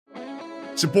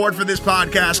Support for this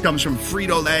podcast comes from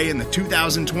Frito-Lay in the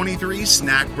 2023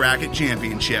 Snack Bracket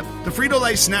Championship. The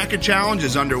Frito-Lay Snack-It Challenge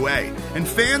is underway, and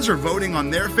fans are voting on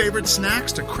their favorite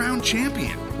snacks to crown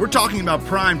champion. We're talking about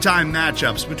prime-time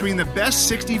matchups between the best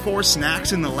 64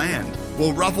 snacks in the land.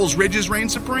 Will Ruffles Ridges reign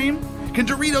supreme? Can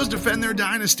Doritos defend their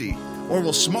dynasty? Or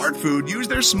will Smart Food use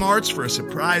their smarts for a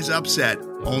surprise upset?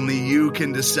 Only you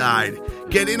can decide.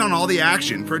 Get in on all the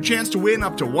action for a chance to win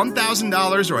up to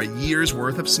 $1,000 or a year's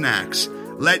worth of snacks.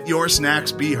 Let your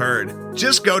snacks be heard.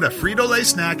 Just go to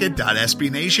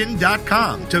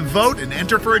fritolaysnacket.sbnation.com to vote and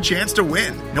enter for a chance to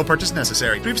win. No purchase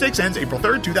necessary. Sweepstakes ends April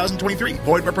 3rd, 2023.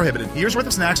 Void where prohibited. Year's worth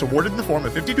of snacks awarded in the form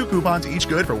of 52 coupons, each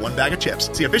good for one bag of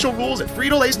chips. See official rules at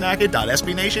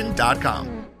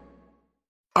fritolaysnacket.sbnation.com.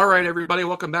 All right, everybody,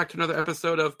 welcome back to another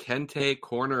episode of Kente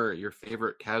Corner, your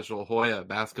favorite casual Hoya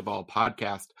basketball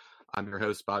podcast. I'm your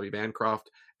host, Bobby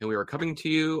Bancroft, and we are coming to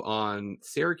you on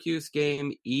Syracuse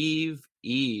game Eve.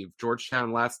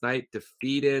 Georgetown last night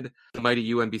defeated the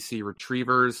mighty UMBC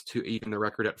Retrievers to even the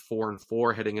record at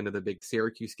 4-4 heading into the big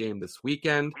Syracuse game this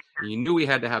weekend. And you knew we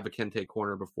had to have a Kente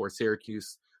Corner before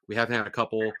Syracuse. We haven't had a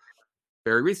couple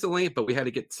very recently, but we had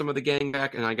to get some of the gang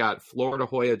back, and I got Florida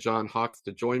Hoya John Hawks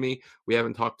to join me. We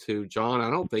haven't talked to John,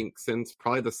 I don't think, since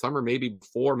probably the summer, maybe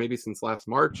since last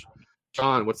March.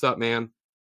 John, what's up, man?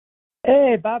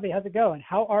 Hey, Bobby, how's it going?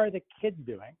 How are the kids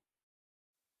doing?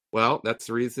 Well, that's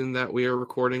the reason that we are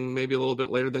recording maybe a little bit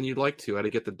later than you'd like to. I had to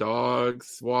get the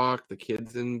dogs walked, the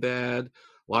kids in bed.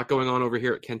 A lot going on over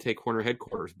here at Kente Corner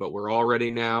headquarters, but we're all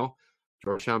ready now.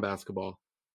 Georgetown basketball.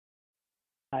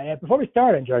 Before we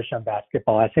start on Georgetown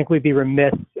basketball, I think we'd be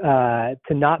remiss to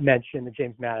not mention the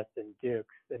James Madison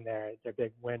Dukes and their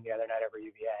big win the other night over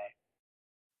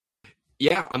UVA.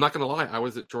 Yeah, I'm not going to lie. I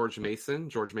was at George Mason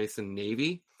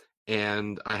Navy,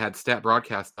 and I had stat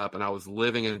broadcast up, and I was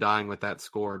living and dying with that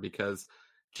score because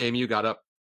JMU got up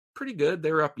pretty good.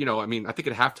 They were up, I think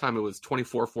at halftime it was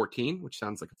 24-14, which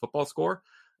sounds like a football score,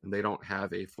 and they don't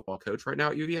have a football coach right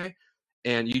now at UVA.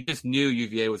 And you just knew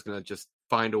UVA was going to just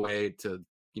find a way to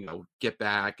get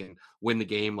back and win the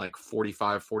game like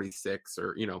 45-46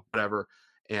 or, whatever.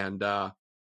 And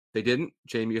they didn't.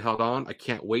 JMU held on. I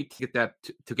can't wait to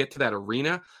get to that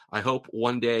arena. I hope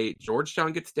one day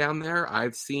Georgetown gets down there. I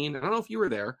don't know if you were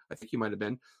there. I think you might have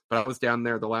been, but I was down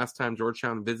there the last time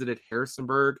Georgetown visited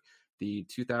Harrisonburg, the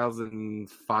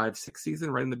 2005-6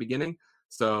 season, right in the beginning.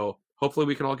 So hopefully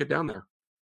we can all get down there.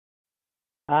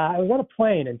 I was on a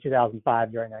plane in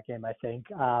 2005 during that game, I think.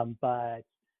 But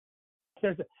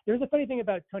there's a funny thing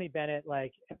about Tony Bennett,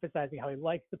 like emphasizing how he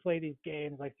likes to play these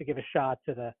games, likes to give a shot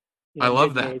to the. I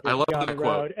love that. I love the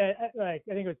quote. I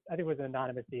think it was an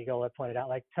anonymous Eagle that pointed out,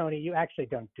 like, Tony, you actually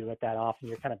don't do it that often.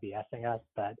 You're kind of BSing us,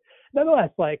 but nonetheless,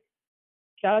 like,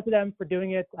 shout out to them for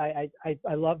doing it. I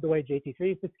love the way JT3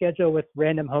 used to schedule with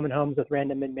random home and homes with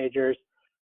random mid majors.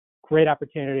 Great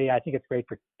opportunity. I think it's great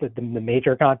for the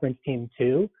major conference team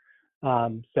too.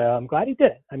 So I'm glad he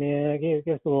did it. I mean, it gives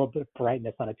us a little bit of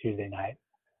brightness on a Tuesday night.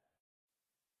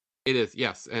 It is,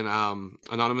 yes. And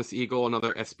Anonymous Eagle,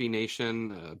 another SB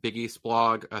Nation, Big East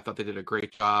blog. I thought they did a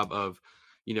great job of,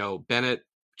 Bennett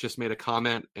just made a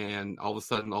comment, and all of a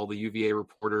sudden all the UVA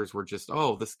reporters were just,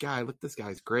 oh, this guy's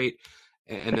great.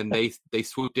 And then they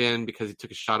swooped in because he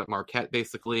took a shot at Marquette,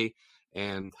 basically,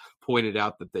 and pointed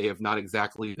out that they have not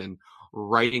exactly been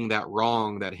righting that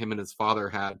wrong that him and his father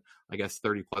had, I guess,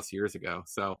 30 plus years ago.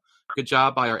 So good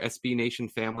job by our SB Nation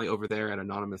family over there at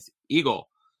Anonymous Eagle.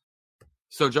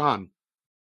 So John,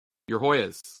 your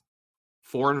Hoyas,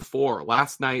 4-4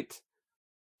 last night.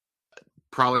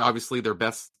 Probably, obviously, their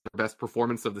best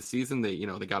performance of the season. They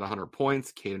got 100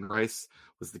 points. Caden Rice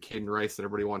was the Caden Rice that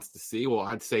everybody wants to see. Well,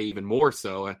 I'd say even more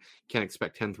so. I can't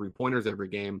expect 10 3-pointers every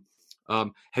game.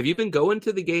 Have you been going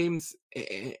to the games?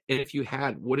 And if you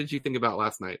had, what did you think about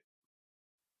last night?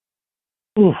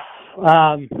 Oof.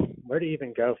 Where do you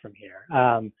even go from here?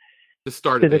 Just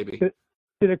started, baby. To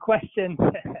the question.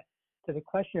 To the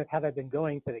question of have I been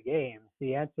going to the games,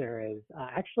 the answer is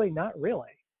actually not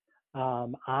really.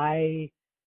 I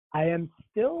am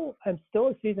still a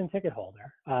season ticket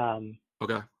holder.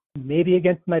 Okay. Maybe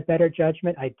against my better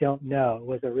judgment, I don't know. It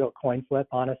was a real coin flip,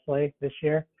 honestly, this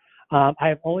year. I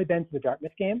have only been to the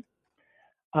Dartmouth game.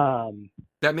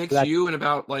 That makes you and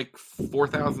about like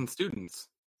 4,000 students.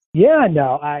 Yeah,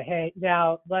 no. I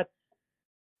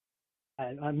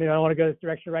don't want to go this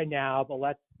direction right now, but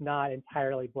let's not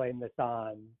entirely blame this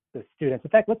on the students.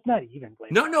 In fact, let's not even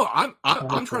blame. No. I'm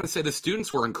trying to say the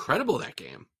students were incredible that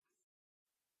game.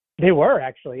 They were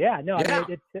actually, yeah. No, yeah. I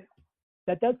mean,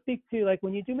 that does speak to, like,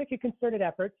 when you do make a concerted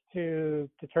effort to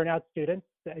turn out students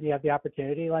and you have the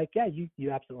opportunity, like, yeah,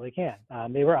 you absolutely can.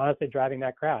 They were honestly driving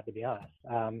that crowd, to be honest.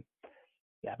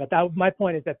 Yeah, but my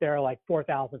point is that there are like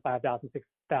 4,000, 5,000,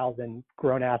 6,000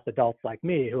 grown-ass adults like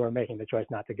me who are making the choice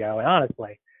not to go. And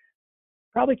honestly,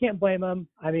 probably can't blame them.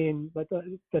 I mean, let's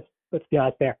be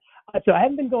honest there. So I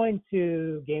haven't been going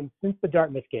to games since the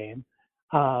Dartmouth game.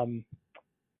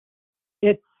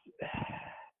 It's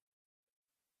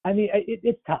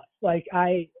tough. Like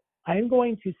I am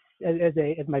going to,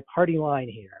 as my party line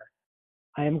here,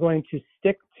 I am going to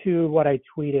stick to what I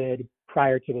tweeted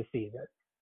prior to the season,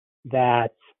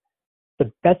 that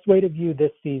the best way to view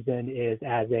this season is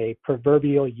as a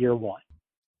proverbial year one.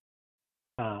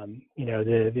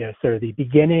 Sort of the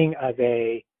beginning of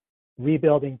a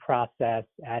rebuilding process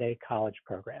at a college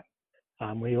program.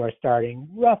 We are starting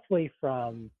roughly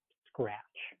from scratch.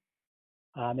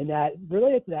 And that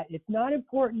related to that, it's not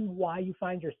important why you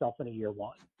find yourself in a year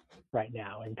one right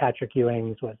now. And Patrick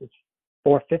Ewing's,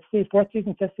 fourth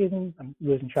season, fifth season? I'm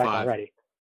losing track already.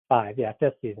 5, yeah,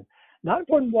 fifth season. Not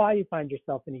important why you find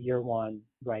yourself in a year one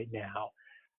right now,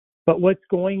 but what's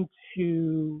going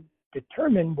to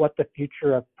determine what the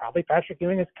future of probably Patrick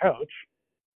Ewing as coach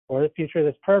or the future of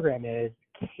this program is,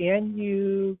 can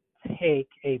you take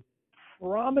a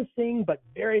promising but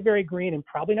very, very green and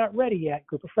probably not ready yet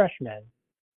group of freshmen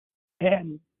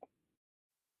and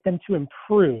them to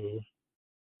improve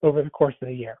over the course of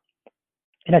the year?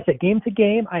 And I said, game to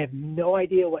game, I have no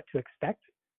idea what to expect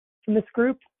from this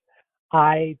group.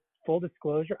 Full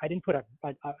disclosure, I didn't put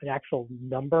an actual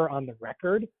number on the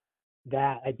record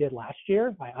that I did last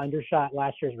year. I undershot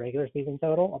last year's regular season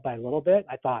total by a little bit.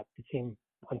 I thought the team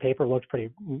on paper looked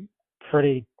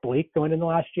pretty bleak going into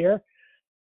last year.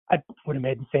 I would have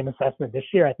made the same assessment this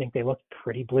year. I think they looked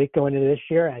pretty bleak going into this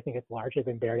year. I think it's largely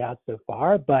been bared out so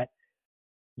far, but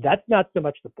that's not so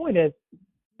much the point. Is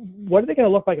what are they going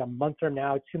to look like a month from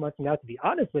now, 2 months from now? To be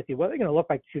honest with you, what are they going to look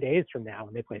like 2 days from now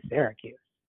when they play Syracuse?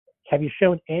 Have you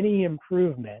shown any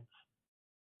improvement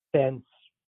since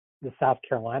the South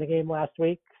Carolina game last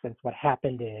week, since what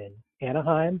happened in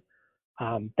Anaheim?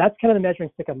 That's kind of the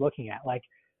measuring stick I'm looking at. Like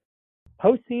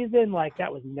postseason, like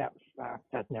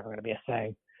that's never going to be a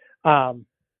thing. I'd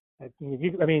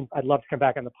love to come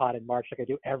back on the pod in March like I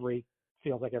do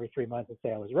feels like every 3 months and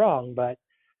say I was wrong, but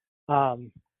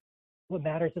what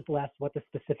matters is less what the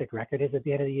specific record is at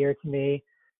the end of the year to me.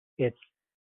 It's,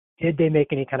 did they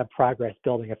make any kind of progress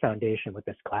building a foundation with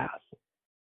this class?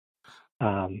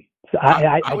 So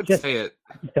I would just say it.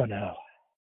 Don't know.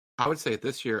 I would say it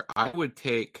this year. I would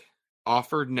take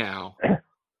offered now.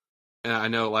 And I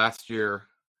know last year,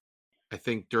 I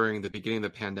think during the beginning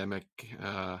of the pandemic,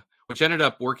 which ended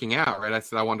up working out, right? I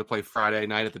said I wanted to play Friday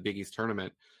night at the Big East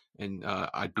tournament, and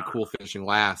I'd be cool finishing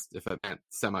last if it meant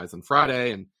semis on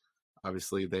Friday. And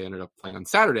obviously, they ended up playing on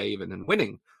Saturday even and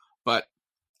winning. But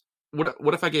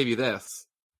what if I gave you this?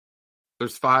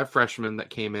 There's 5 freshmen that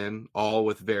came in, all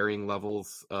with varying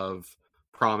levels of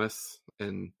promise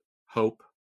and hope.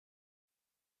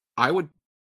 I would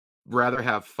rather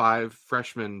have 5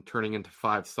 freshmen turning into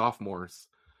 5 sophomores,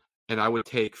 and I would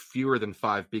take fewer than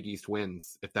 5 Big East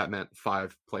wins if that meant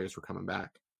 5 players were coming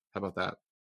back. How about that?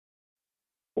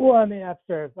 Well, I mean,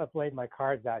 I've laid my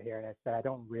cards out here, and I said I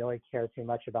don't really care too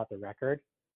much about the record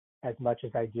as much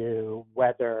as I do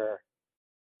whether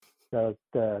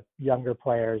the younger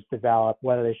players develop,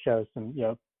 whether they show some,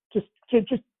 just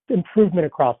improvement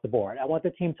across the board. I want the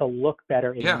team to look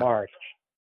better in March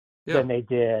than they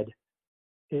do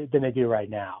right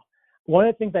now. One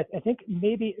of the things that I think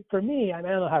maybe for me, I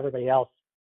don't know how everybody else,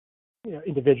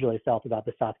 individually felt about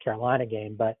the South Carolina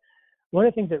game, but one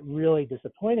of the things that really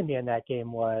disappointed me in that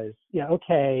game was,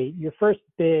 okay, your first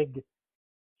big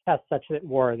test such that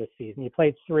war this season. You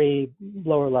played 3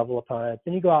 lower level opponents,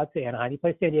 then you go out to Anaheim. You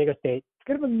play San Diego State. It's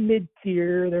kind of a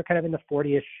mid-tier. They're kind of in the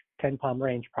 40-ish 10-palm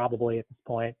range probably at this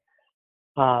point.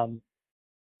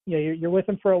 You're with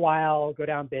them for a while, go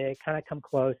down big, kind of come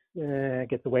close, it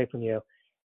gets away from you.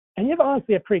 And you have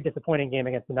honestly a pretty disappointing game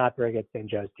against the not very good St.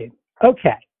 Joe's team.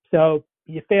 Okay, so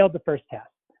you failed the first test.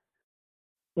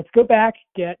 Let's go back,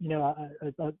 get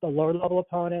a lower level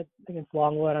opponent against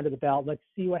Longwood under the belt. Let's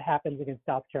see what happens against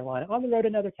South Carolina. On the road,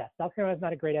 another test. South Carolina's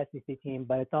not a great SEC team,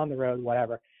 but it's on the road,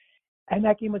 whatever. And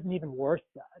that game was an even worse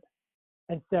side.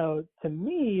 And so to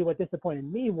me, what disappointed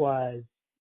me was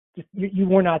just you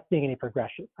were not seeing any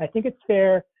progression. I think it's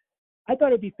fair. I thought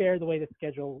it would be fair the way the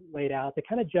schedule laid out to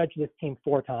kind of judge this team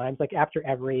 4 times, like after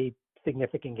every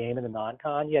significant game in the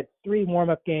non-con. You had 3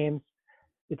 warm-up games,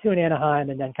 the 2 in Anaheim,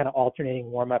 and then kind of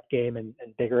alternating warm-up game and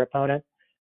bigger opponent.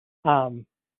 I'm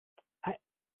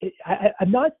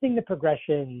not seeing the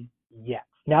progression yet.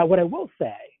 Now, what I will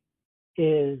say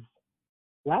is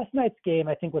last night's game,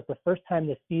 I think, was the first time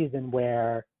this season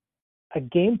where a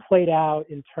game played out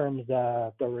in terms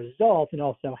of the result and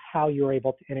also how you were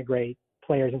able to integrate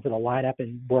players into the lineup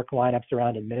and work lineups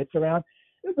around and minutes around.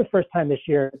 It was the first time this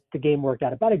year the game worked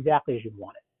out about exactly as you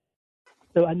wanted.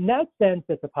 So in that sense,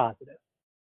 it's a positive,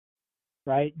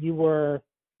 right? You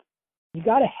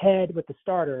got ahead with the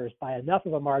starters by enough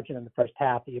of a margin in the first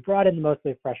half that you brought in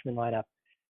mostly a freshman lineup.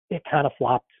 It kind of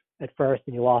flopped at first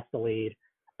and you lost the lead,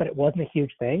 but it wasn't a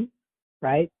huge thing,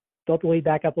 right? Built the lead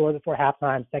back up a little before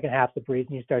halftime, second half's the breeze,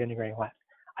 and you start integrating less.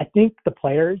 I think the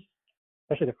players,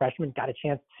 especially the freshmen, got a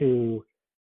chance to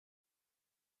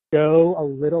go a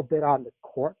little bit on the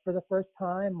court for the first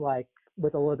time, like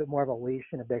with a little bit more of a leash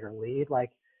and a bigger lead. Like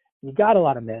you got a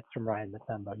lot of minutes from Ryan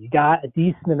Mutombo. You got a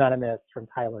decent amount of minutes from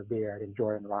Tyler Beard and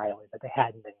Jordan Riley that they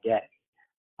hadn't been getting.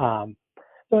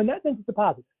 So in that sense, it's a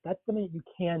positive. That's something that you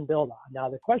can build on. Now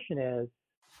the question is,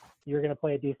 you're going to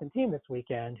play a decent team this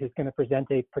weekend who's going to present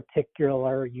a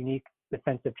particular unique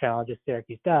defensive challenge as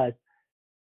Syracuse does.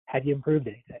 Have you improved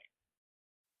anything?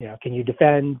 You know, can you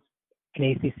defend an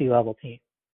ACC level team?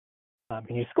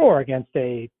 Can you score against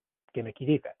a gimmicky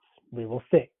defense? We will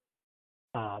see.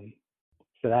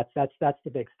 So that's the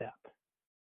big step.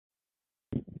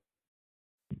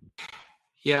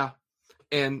 Yeah,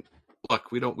 and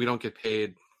look, we don't get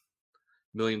paid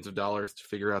millions of dollars to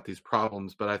figure out these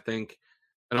problems, but I think,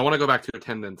 and I want to go back to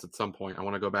attendance at some point. I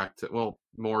want to go back to, well,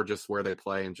 more just where they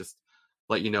play and just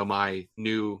let you know my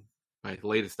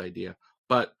latest idea.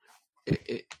 But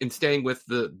in staying with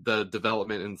the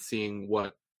development and seeing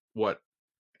what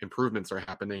improvements are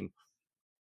happening,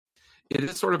 it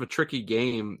is sort of a tricky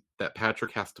game that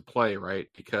Patrick has to play, right?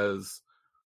 Because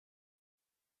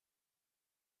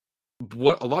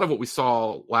a lot of what we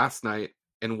saw last night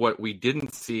and what we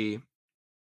didn't see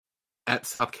at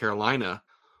South Carolina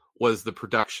was the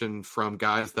production from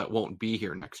guys that won't be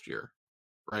here next year,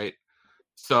 right?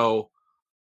 So,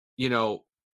 you know,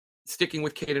 sticking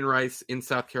with Caden Rice in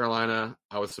South Carolina,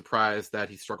 I was surprised that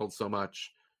he struggled so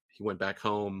much. He went back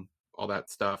home, all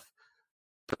that stuff.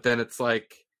 But then it's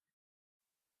like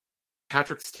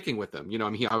Patrick's sticking with him. You know, I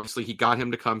mean, he got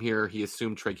him to come here. He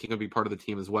assumed Trey King would be part of the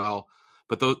team as well.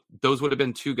 But those would have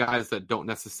been two guys that don't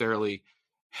necessarily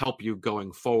help you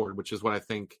going forward, which is what I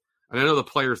think. And I know the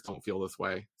players don't feel this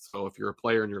way. So if you're a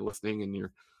player and you're listening and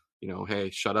you're, you know, hey,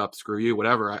 shut up, screw you,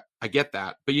 whatever, I get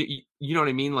that. But you know what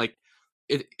I mean? Like,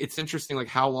 it's interesting, like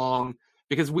how long,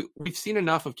 because we've seen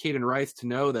enough of Caden Rice to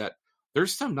know that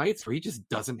there's some nights where he just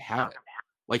doesn't have it.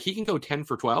 Like he can go 10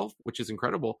 for 12, which is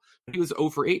incredible, but he was 0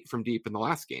 for 8 from deep in the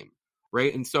last game,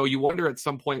 right? And so you wonder at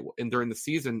some point during the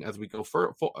season as we go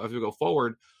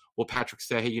forward, will Patrick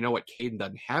say, hey, you know what, Caden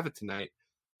doesn't have it tonight.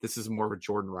 This is more of a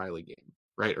Jordan Riley game,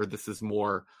 right? Or this is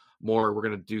more we're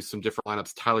going to do some different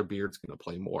lineups. Tyler Beard's going to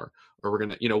play more, or we're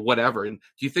going to, you know, whatever. And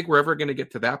do you think we're ever going to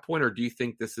get to that point? Or do you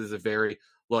think this is Carey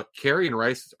and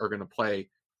Rice are going to play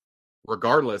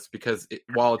regardless, because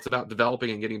while it's about developing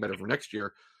and getting better for next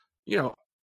year, you know,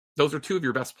 those are two of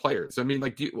your best players. I mean,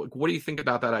 like, what do you think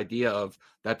about that idea of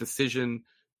that decision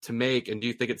to make? And do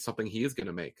you think it's something he is going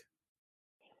to make?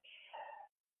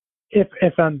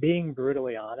 If I'm being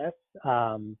brutally honest,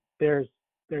 there's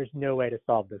no way to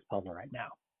solve this puzzle right now.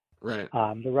 Right.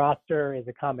 The roster is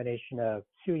a combination of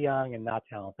too young and not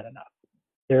talented enough.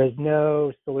 There is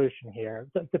no solution here.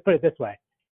 To put it this way,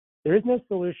 there is no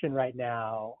solution right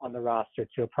now on the roster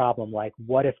to a problem like,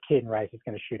 what if Caden Rice is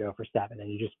going to shoot 0 for 7 and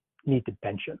you just need to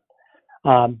bench him?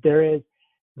 All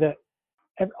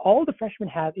the freshmen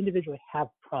individually have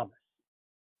promise.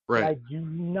 Right. But I do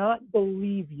not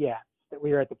believe yet that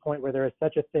we are at the point where there is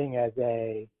such a thing as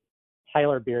a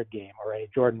Tyler Beard game or a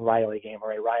Jordan Riley game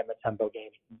or a Ryan Mutombo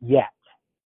game yet,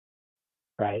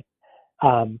 right?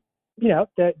 You know,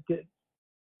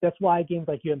 that's why games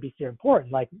like UMBC are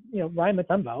important. Like, you know, Ryan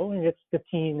Mutombo, it's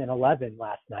 15 and 11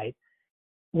 last night.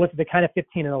 Was it the kind of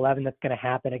 15 and 11 that's going to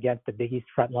happen against the Big East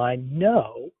front line?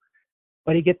 No,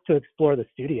 but he gets to explore the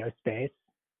studio space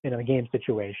in a game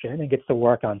situation and gets to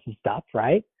work on some stuff,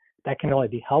 right? That can only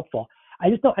be helpful. I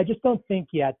just don't think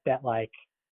yet that, like,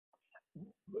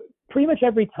 pretty much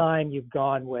every time you've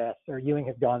gone with, or Ewing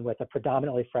has gone with, a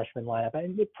predominantly freshman lineup,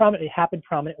 and it happened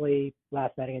prominently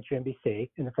last night against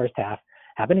UMBC in the first half,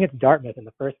 happened against Dartmouth in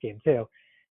the first game too.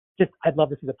 Just, I'd love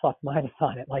to see the plus minus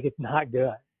on it. Like, it's not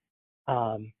good.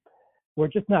 We're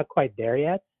just not quite there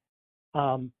yet.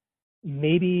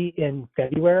 Maybe in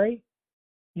February,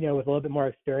 you know, with a little bit more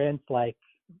experience, like,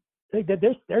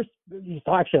 there's you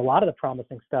saw actually a lot of the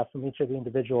promising stuff from each of the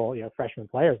individual, you know, freshman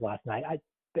players last night.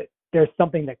 There's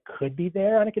something that could be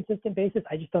there on a consistent basis.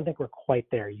 I just don't think we're quite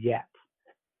there yet.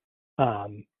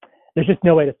 There's just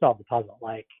no way to solve the puzzle.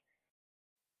 Like,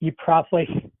 you probably,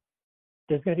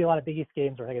 there's going to be a lot of Big East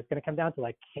games where it's going to come down to,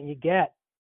 like, can you get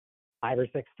 5 or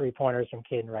 6 3-pointers from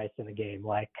Caden Rice in the game?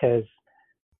 Like, because,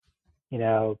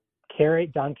 John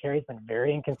Carey's been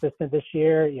very inconsistent this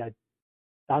year.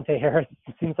 Dante Harris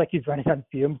seems like he's running on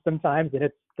fumes sometimes, and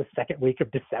it's the second week of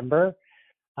December.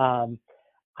 You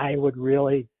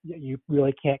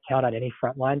really can't count on any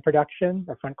frontline production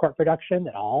or front court production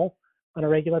at all on a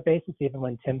regular basis, even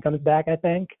when Tim comes back. I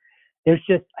think there's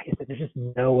just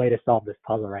no way to solve this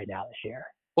puzzle right now this year.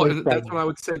 Well, that's what I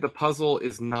would say. The puzzle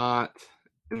is not,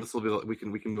 and this will be, we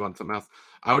can move on to something else.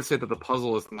 I would say that the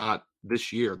puzzle is not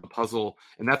this year. The puzzle,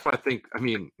 and that's what I think. I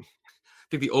think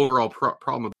the overall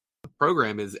problem of the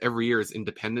program is every year is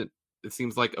independent, it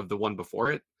seems like, of the one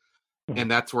before it. Mm-hmm. And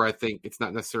that's where I think it's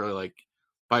not necessarily like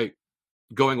by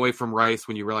going away from Rice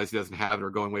when you realize he doesn't have it, or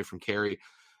going away from Carey,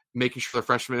 making sure the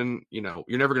freshmen, you're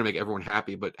never going to make everyone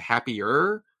happy, but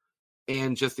happier.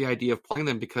 And just the idea of playing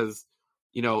them, because,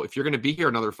 if you're going to be here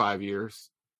another 5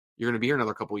 years, you're going to be here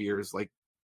another couple of years, like,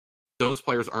 those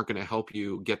players aren't going to help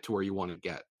you get to where you want to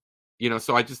get.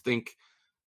 So I just think,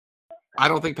 I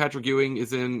don't think Patrick Ewing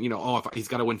is in, if he's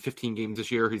got to win 15 games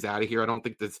this year, he's out of here. I don't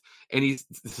think there's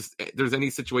any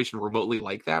situation remotely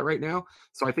like that right now.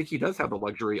 So I think he does have the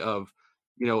luxury of,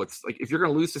 it's like, if you're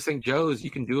going to lose to St. Joe's,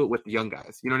 you can do it with the young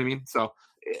guys. You know what I mean? So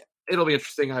it'll be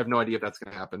interesting. I have no idea if that's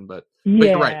going to happen, but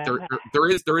you're right.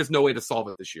 There is no way to solve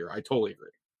it this year. I totally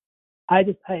agree.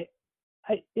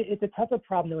 It's a tougher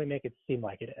problem than we make it seem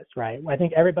like it is, right? I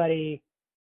think everybody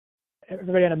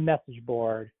on a message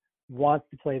board wants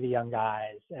to play the young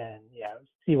guys and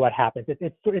see what happens.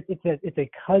 It's a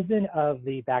cousin of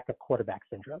the backup quarterback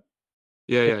syndrome.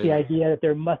 The idea that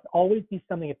there must always be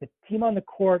something. If the team on the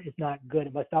court is not good,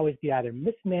 it must always be either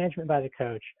mismanagement by the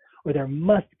coach, or there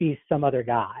must be some other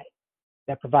guy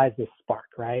that provides this spark,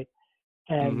 right?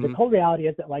 And the cold reality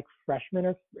is that, like, freshmen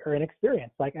are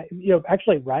inexperienced. Like,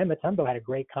 actually, Ryan Mutombo had a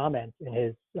great comment in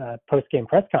his post-game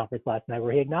press conference last night,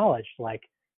 where he acknowledged, like,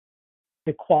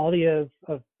 the quality of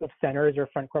centers or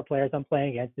front court players I'm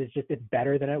playing against it's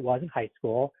better than it was in high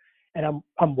school, and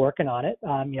I'm working on it.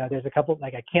 There's a couple,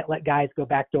 like, I can't let guys go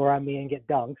backdoor on me and get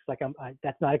dunks. Like,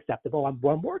 that's not acceptable. I'm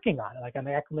working on it. Like, I'm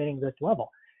acclimating to this level.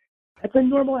 It's a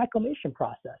normal acclimation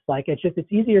process. Like,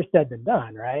 it's easier said than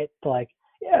done, right? So, like,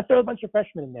 throw a bunch of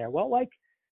freshmen in there. Well, like,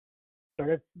 sort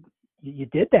of, you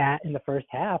did that in the first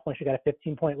half once you got a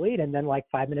 15-point lead, and then, like,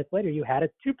 5 minutes later you had a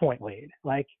 2-point lead.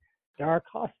 Like, there are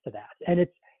costs to that. And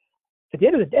it's, at the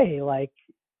end of the day, like,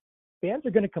 fans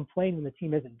are going to complain when the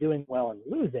team isn't doing well and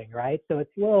losing, right? So it's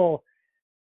a little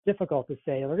difficult to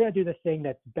say, we're going to do this thing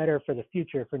that's better for the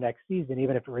future for next season,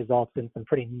 even if it results in some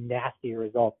pretty nasty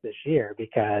results this year,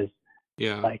 because,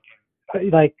 like,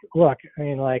 look,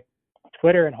 like,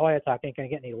 Twitter and Hoya Talk ain't going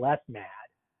to get any less mad,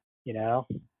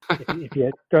 if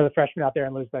you throw the freshman out there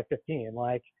and lose by 15.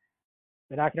 Like,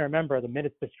 they're not going to remember the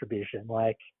minutes distribution.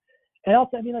 Like, and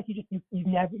also, like, you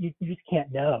just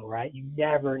can't know, right? You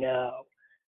never know.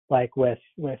 Like, with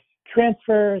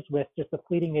transfers, with just the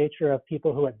fleeting nature of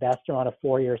people who at best are on a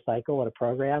 4-year cycle at a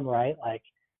program, right? Like,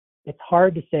 it's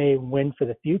hard to say win for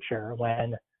the future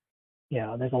when,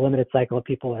 there's a limited cycle of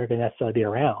people that are going to necessarily be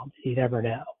around. You never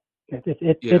know.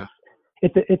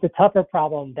 It's a tougher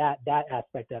problem, that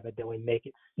aspect of it, than we make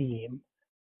it seem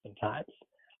sometimes.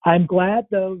 I'm glad,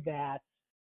 though, that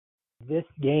this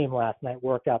game last night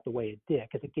worked out the way it did,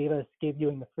 because it gave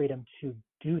Ewing the freedom to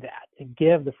do that, to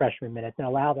give the freshmen minutes and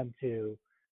allow them to,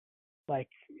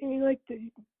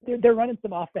 they're running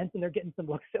some offense and they're getting some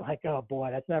looks at, like, oh boy,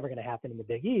 that's never going to happen in the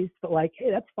Big East, but, like,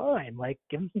 hey, that's fine. Like,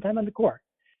 give them some time on the court.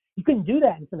 You couldn't do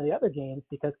that in some of the other games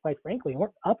because, quite frankly, we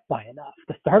weren't up by enough.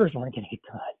 The starters weren't getting it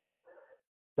done.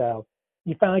 So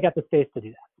you finally got the space to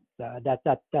do that. So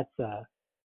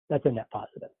that's a net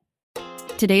positive.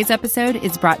 Today's episode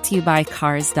is brought to you by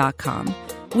Cars.com.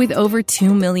 With over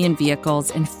 2 million vehicles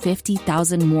and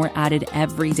 50,000 more added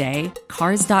every day,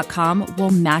 Cars.com will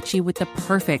match you with the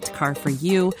perfect car for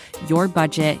you, your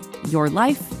budget, your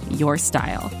life, your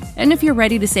style. And if you're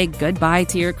ready to say goodbye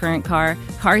to your current car,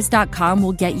 Cars.com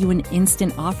will get you an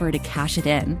instant offer to cash it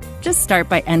in. Just start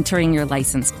by entering your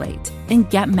license plate and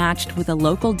get matched with a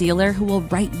local dealer who will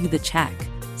write you the check.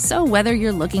 So whether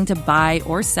you're looking to buy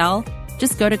or sell,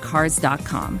 just go to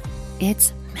Cars.com.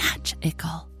 It's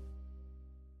magical.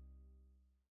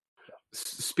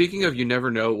 Speaking of, you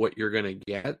never know what you're going to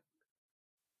get,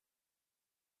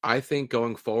 I think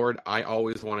going forward, I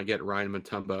always want to get Ryan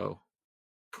Mutombo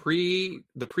the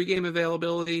pregame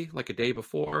availability, like a day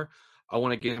before. I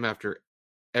want to get him after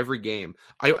every game.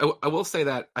 I will say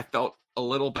that I felt a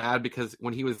little bad because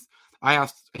when I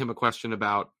asked him a question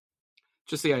about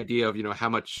just the idea of, how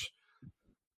much.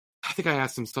 I think I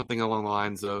asked him something along the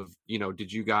lines of,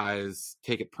 did you guys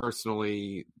take it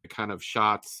personally, the kind of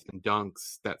shots and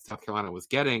dunks that South Carolina was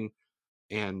getting,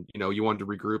 and, you wanted to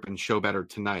regroup and show better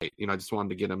tonight. I just wanted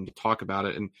to get him to talk about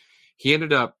it. And he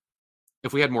ended up,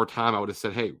 if we had more time, I would have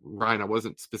said, hey, Ryan, I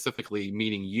wasn't specifically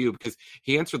meaning you, because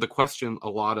he answered the question a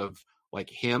lot of like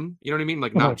him, you know what I mean?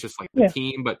 Like not just like the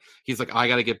team, but he's like, I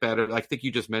got to get better. I think you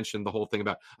just mentioned the whole thing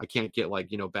about I can't get like,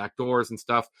 back doors and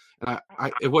stuff. And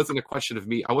it wasn't a question of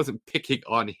me. I wasn't picking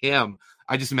on him.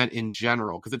 I just meant in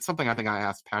general, because it's something I think I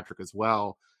asked Patrick as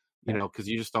well, because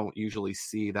you just don't usually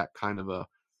see that kind of a,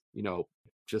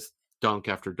 just dunk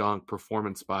after dunk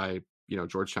performance by,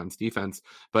 Georgetown's defense.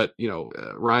 But,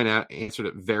 Ryan answered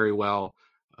it very well.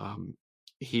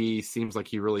 He seems like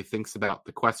he really thinks about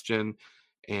the question.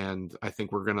 And I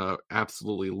think we're going to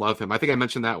absolutely love him. I think I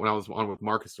mentioned that when I was on with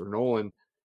Marcus or Nolan,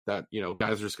 that,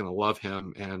 guys are just going to love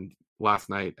him. And last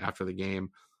night after the game,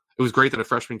 it was great that a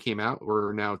freshman came out.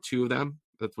 We're now 2 of them,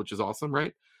 which is awesome,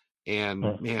 right?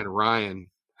 And man, Ryan,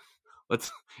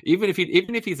 even if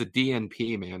he's a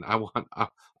DNP, man, I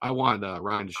want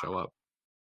Ryan to show up.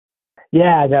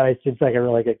 Yeah, no, it's just like a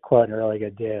really good quote and a really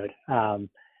good dude.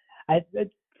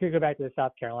 To go back to the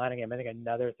South Carolina game, I think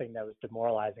another thing that was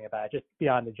demoralizing about it, just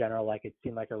beyond the general, like it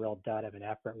seemed like a real dud of an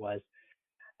effort, was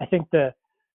I think the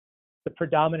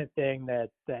predominant thing that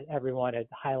everyone had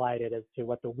highlighted as to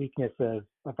what the weakness of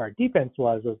our defense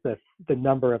was the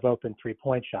number of open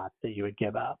 3-point shots that you would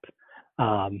give up.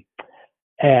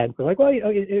 And so like, well,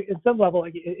 at some level,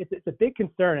 like, it's a big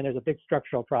concern, and there's a big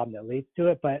structural problem that leads to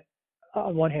it. But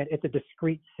on one hand, it's a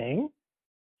discrete thing.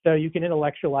 So you can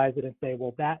intellectualize it and say,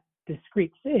 well, that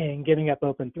discrete thing, giving up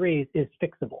open threes, is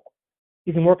fixable.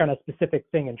 You can work on a specific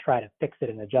thing and try to fix it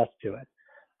and adjust to it.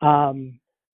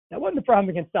 That wasn't the problem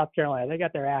against South Carolina. They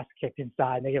got their ass kicked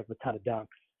inside, and they gave up a ton of dunks.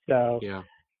 So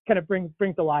kind of brings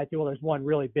to light, well, there's one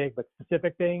really big but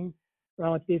specific thing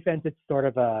wrong with defense. It's sort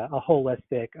of a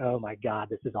holistic, oh my God,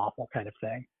 this is awful kind of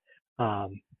thing.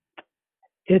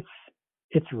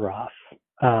 It's rough.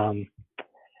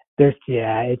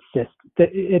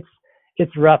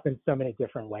 It's rough in so many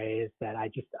different ways that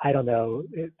I don't know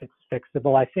if it's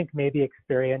fixable. I think maybe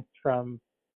experience from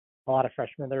a lot of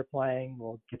freshmen that are playing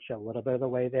will get you a little bit of the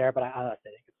way there, but I honestly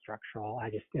think it's structural.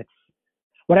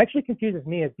 What actually confuses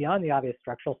me is beyond the obvious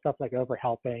structural stuff like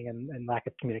overhelping and lack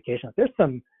of communication. There's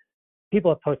some people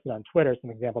have posted on Twitter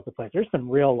some examples of plays. There's some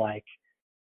real, like,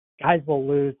 guys will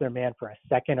lose their man for a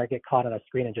second or get caught on a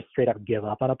screen and just straight up give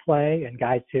up on a play. And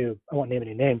guys who, I won't name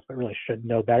any names, but really should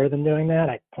know better than doing that.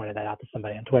 I pointed that out to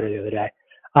somebody on Twitter the other day.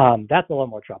 That's a little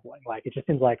more troubling. Like, it just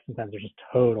seems like sometimes there's just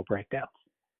total breakdowns.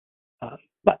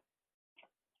 But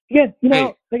again,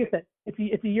 like I said,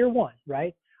 it's a year one,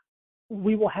 right?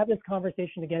 We will have this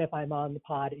conversation again if I'm on the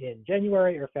pod in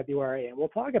January or February, and we'll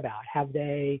talk about, have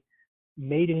they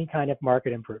made any kind of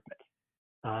market improvement?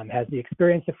 Has the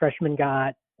experience the freshmen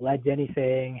got led to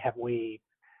anything? Have we,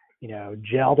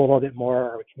 gelled a little bit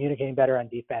more? Are we communicating better on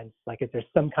defense? Like, is there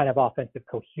some kind of offensive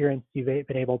coherence you've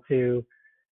been able to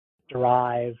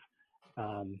derive?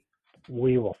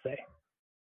 We will see.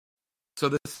 So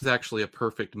this is actually a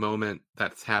perfect moment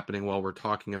that's happening while we're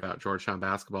talking about Georgetown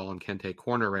basketball on Kente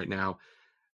Corner right now.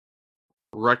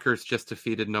 Rutgers just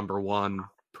defeated number 1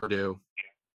 Purdue.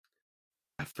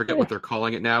 I forget what they're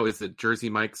calling it now. Is it Jersey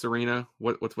Mike's Arena?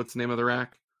 What's the name of the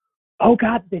rack? Oh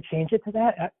God, they changed it to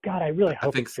that? God, I really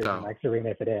hope it's Jersey Mike's Arena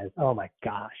if it is. Oh my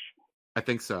gosh. I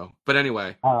think so. But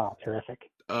anyway. Oh,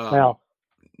 terrific.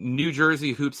 New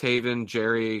Jersey Hoops Haven,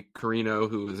 Jerry Carino,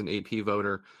 who is an AP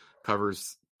voter,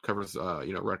 covers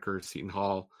Rutgers, Seton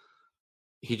Hall.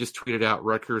 He just tweeted out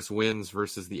Rutgers wins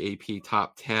versus the AP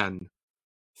top 10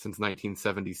 since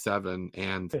 1977,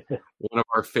 and one of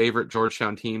our favorite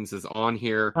Georgetown teams is on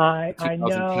here. I 2010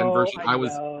 know, version. I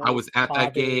was at Bobby.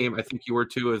 That game. I think you were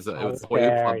too. It was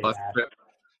Hoya Club bus trip.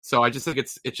 So I just think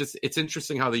it's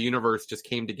interesting how the universe just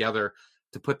came together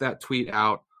to put that tweet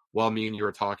out while me and you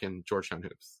were talking Georgetown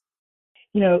hoops.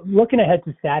 Looking ahead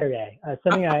to Saturday,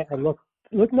 something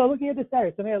looking at this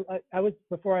Saturday, something I was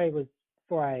before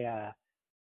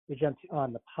we jumped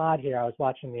on the pod here, I was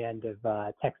watching the end of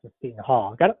Texas Seton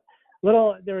Hall. There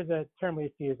was a term we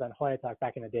used to use on Hoya Talk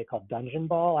back in the day called dungeon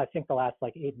ball. I think the last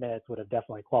 8 minutes would have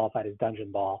definitely qualified as dungeon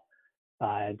ball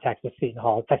in Texas Seton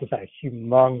Hall. Texas had a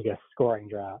humongous scoring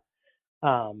drought.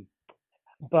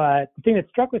 But the thing that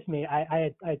struck with me,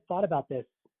 I had thought about this.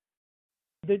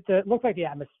 It looked like the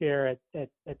atmosphere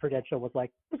at Prudential was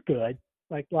good.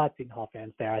 Like, a lot of Seton Hall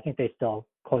fans there. I think they still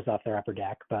close off their upper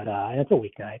deck, but and it's a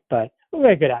weeknight, but it was a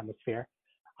very good atmosphere.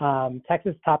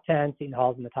 Texas top 10, Seton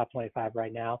Hall's in the top 25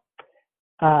 right now.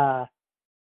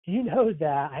 do you know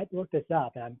that I had to look this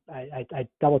up, and I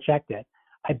double checked it.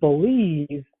 I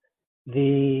believe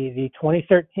the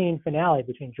 2013 finale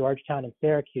between Georgetown and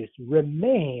Syracuse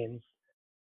remains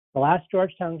the last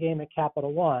Georgetown game at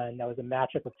Capital One. That was a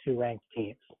matchup of two ranked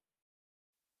teams.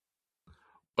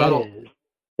 Well,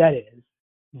 that is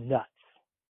nuts.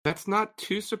 That's not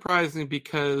too surprising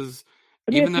because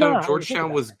I mean, even though not,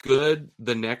 Georgetown was good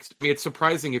it's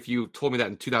surprising if you told me that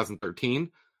in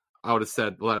 2013, I would have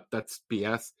said, well, that's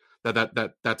BS.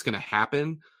 That's going to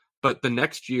happen. But the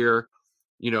next year,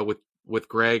 with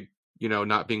Greg,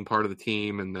 not being part of the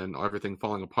team and then everything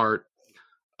falling apart,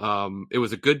 it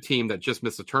was a good team that just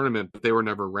missed the tournament, but they were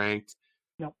never ranked.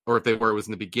 No. Or if they were, it was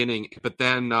in the beginning. But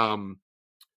then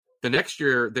the next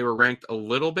year they were ranked a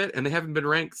little bit, and they haven't been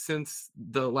ranked since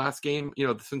the last game,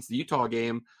 since the Utah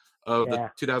game of the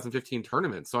 2015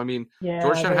 tournament. So, I mean,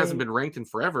 Georgetown hasn't been ranked in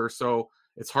forever, so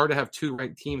it's hard to have two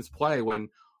ranked teams play when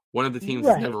one of the teams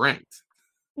is never ranked.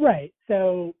 Right.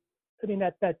 So, I mean,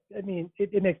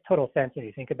 it makes total sense when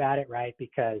you think about it, right?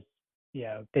 Because,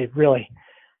 they've really,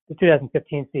 the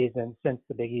 2015 season since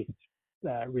the Big East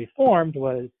reformed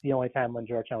was the only time when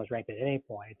Georgetown was ranked at any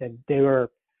point. And they were,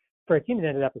 for a team that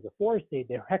ended up as a 4 seed,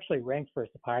 they were actually ranked for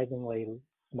a surprisingly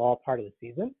small part of the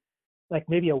season, like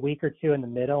maybe a week or two in the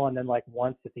middle, and then like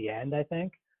once at the end, I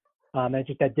think. And it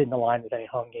just that didn't align with any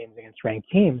home games against ranked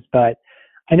teams. But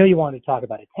I know you wanted to talk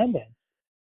about attendance,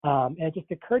 and it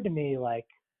just occurred to me like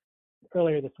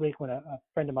earlier this week when a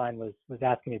friend of mine was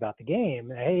asking me about the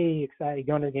game. Hey, you excited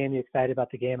going to the game? You excited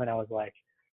about the game? And I was like,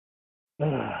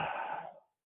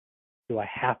 do I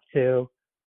have to?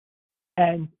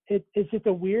 And it's just it's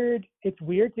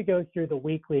weird to go through the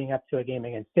week leading up to a game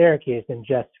against Syracuse and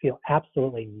just feel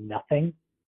absolutely nothing.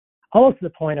 Almost to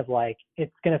the point of like,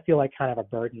 it's going to feel like kind of a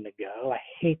burden to go.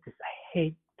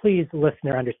 Please,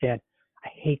 listener, understand, I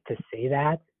hate to say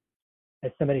that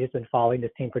as somebody who's been following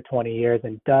this team for 20 years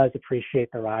and does appreciate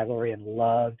the rivalry and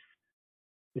loves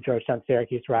the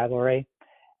Georgetown-Syracuse rivalry.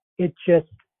 It just,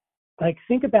 like,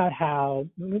 think about how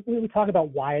we talk about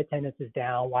why attendance is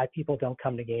down, why people don't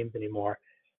come to games anymore.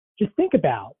 Just think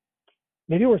about,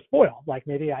 maybe we're spoiled. Like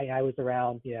maybe I was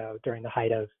around, during the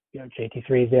height of,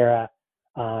 JT3's era,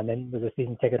 and was a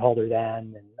season ticket holder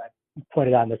then. And I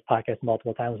pointed out on this podcast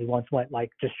multiple times, we once went like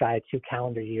just shy of 2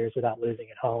 calendar years without losing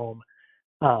at home.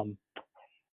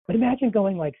 But imagine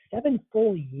going like 7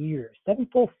 full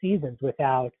seasons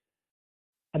without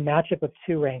a matchup of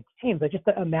 2 ranked teams. Like just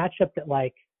a matchup that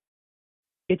like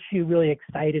gets you really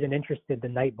excited and interested the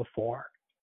night before.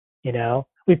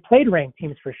 We've played ranked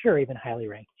teams for sure, even highly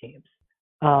ranked teams.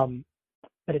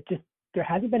 But there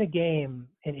hasn't been a game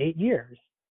in 8 years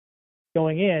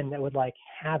going in that would like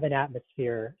have an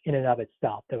atmosphere in and of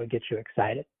itself that would get you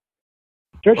excited.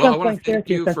 Georgetown's playing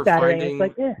Syracuse on Saturday. It's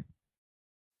like, I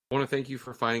want to thank you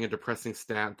for finding a depressing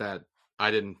stat that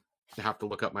I didn't have to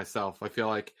look up myself. I feel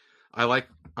like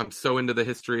I'm so into the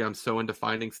history. I'm so into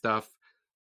finding stuff.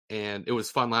 And it was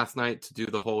fun last night to do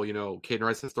the whole, Caden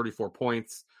Rice has 34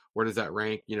 points. Where does that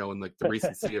rank, in like the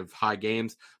recency of high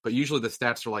games? But usually the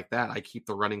stats are like that. I keep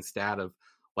the running stat of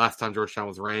last time Georgetown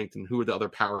was ranked and who are the other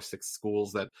Power 6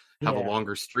 schools that have a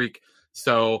longer streak.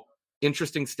 So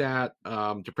interesting stat,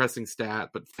 depressing stat,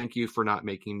 but thank you for not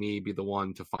making me be the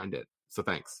one to find it. So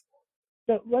thanks.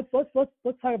 So let's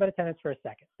talk about attendance for a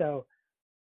second. So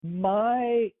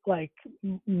my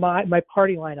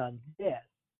party line on this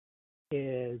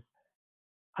is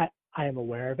I am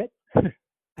aware of it.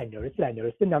 I noticed it. I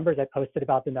noticed the numbers. I posted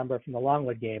about the number from the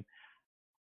Longwood game.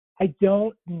 I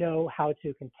don't know how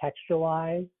to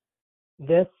contextualize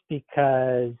this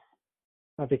because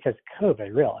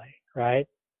COVID, really, right?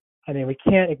 I mean, we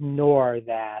can't ignore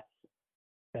that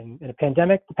in a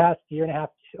pandemic the past year and a half,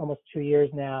 almost 2 years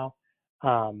now,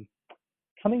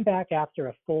 coming back after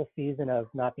a full season of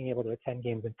not being able to attend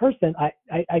games in person,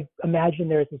 I imagine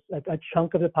there's a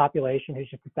chunk of the population who's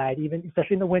just decided, even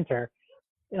especially in the winter,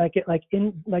 like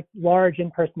large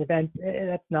in-person events,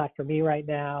 that's not for me right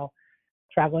now.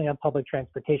 Traveling on public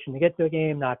transportation to get to a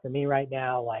game, not for me right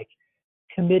now. Like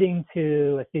committing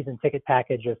to a season ticket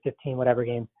package of 15 whatever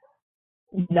games,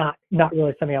 not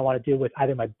really something I want to do with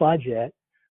either my budget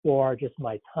or just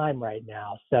my time right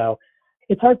now. So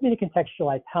it's hard for me to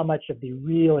contextualize how much of the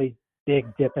really big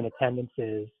dip in attendance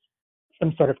is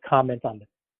some sort of comment on the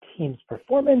team's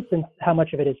performance and how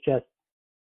much of it is just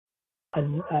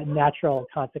a natural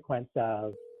consequence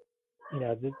of,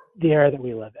 the era that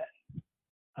we live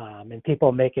in, and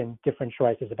people making different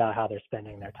choices about how they're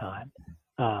spending their time.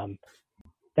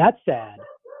 That said,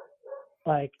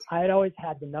 like I had always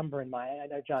had the number in mind. I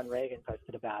know John Reagan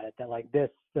posted about it that like the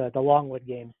Longwood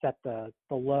game set the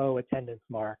low attendance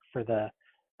mark for the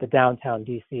downtown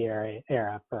DC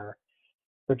era for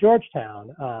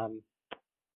Georgetown.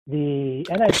 The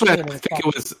NIT Actually,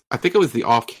 I think it was the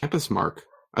off-campus mark.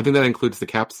 I think that includes the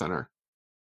Cap Center.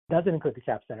 Doesn't include the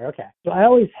Cap Center. Okay. So I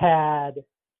always had,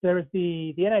 there was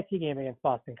the NIT game against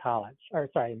Boston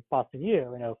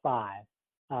U in 05,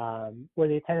 where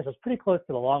the attendance was pretty close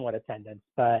to the Longwood attendance,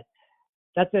 but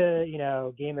that's a,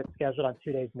 game that's scheduled on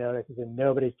 2 days notice. It's in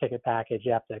nobody's ticket package.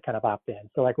 You have to kind of opt in.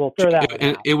 So like, we'll throw that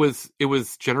one out. It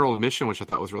was general admission, which I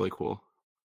thought was really cool.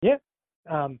 Yeah.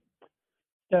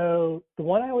 So the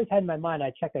one I always had in my mind,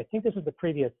 I checked, I think this was the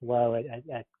previous low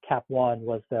at Cap One,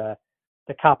 was the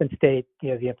Coppin State,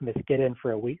 the infamous get in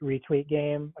for a retweet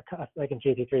game, like in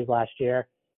JT3's last year.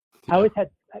 I always had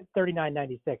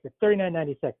 39.96. At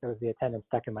 39.96, there was the attendance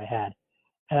stuck in my head.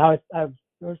 And I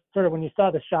was sort of, when you saw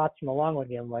the shots from the Longwood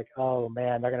game, I'm like, oh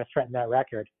man, they're going to threaten that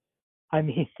record. I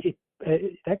mean,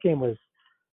 that game was,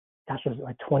 was it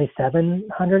like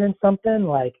 2,700 and something?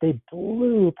 Like, they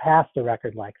blew past a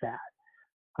record like that.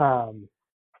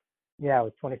 Yeah, it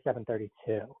was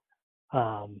 27:32.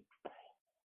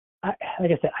 Like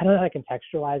I said, I don't know how to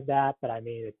contextualize that, but I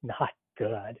mean, it's not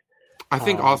good. I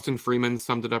think Austin Freeman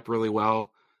summed it up really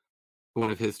well in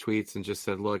one of his tweets and just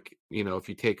said, look, if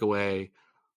you take away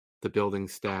the building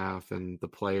staff and the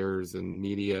players and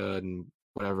media and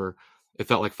whatever, it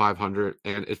felt like 500,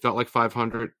 and it felt like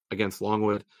 500 against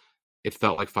Longwood. It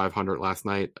felt like 500 last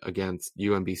night against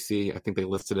UMBC. I think they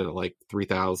listed it at like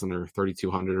 3,000 or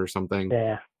 3,200 or something.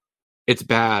 Yeah. It's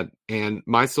bad. And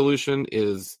my solution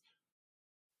is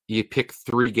you pick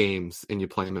 3 games and you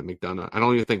play them at McDonough. I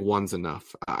don't even think one's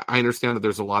enough. I understand that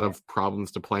there's a lot of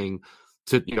problems to playing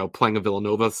a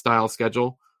Villanova style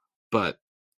schedule, but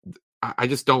I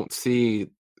just don't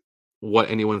see what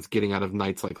anyone's getting out of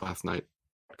nights like last night.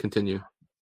 Continue.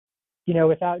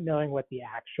 Without knowing what the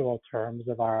actual terms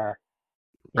of our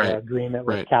agreement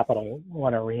with Capital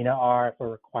One Arena are, if we're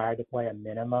required to play a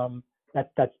minimum,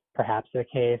 that's perhaps the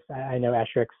case. I know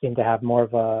Esherick seemed to have more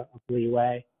of a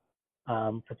leeway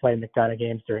for playing McDonough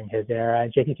games during his era,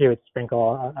 and JT3 would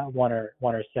sprinkle one or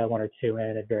two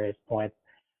in at various points.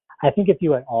 I think if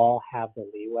you at all have the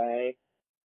leeway,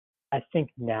 I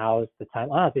think now is the time.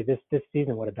 Honestly, this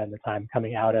season would have been the time,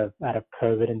 coming out of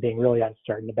COVID and being really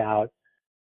uncertain about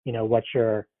what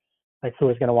your, like, who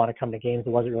was going to want to come to games.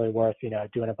 It wasn't really worth,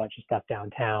 doing a bunch of stuff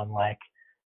downtown. Like,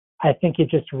 I think you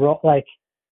just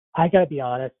I got to be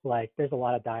honest, like, there's a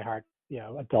lot of diehard,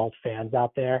 adult fans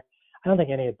out there. I don't think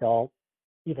any adult,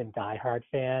 even diehard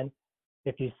fan,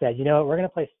 if you said, we're going to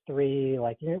play 3,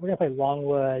 like, we're going to play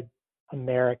Longwood,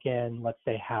 American, let's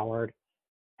say Howard,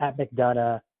 at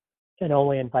McDonough, and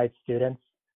only invite students,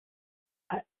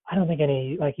 I don't think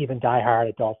any, like, even diehard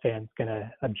adult fans going to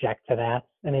object to that.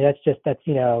 I mean, that's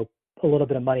a little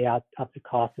bit of money out the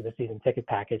cost of the season ticket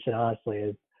package, and honestly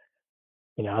is,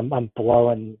 I'm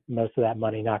blowing most of that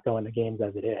money not going to games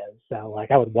as it is. So,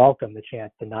 like, I would welcome the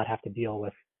chance to not have to deal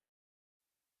with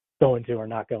going to or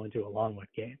not going to a Longwood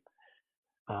game.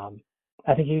 I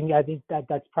think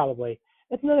that's probably,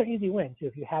 it's another easy win too.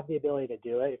 If you have the ability to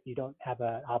do it, if you don't have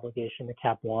an obligation to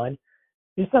Cap One,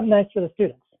 do something nice for the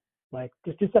students. Like,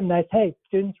 just do something nice. Hey,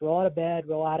 students, roll out of bed,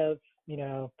 roll out of,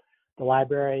 the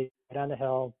library, go down the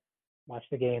hill, watch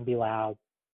the game, be loud.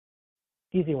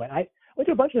 Easy win. I went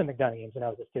to a bunch of the McDonough games when I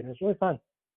was a student. It was really fun.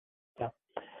 So,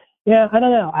 yeah, I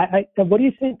don't know. What do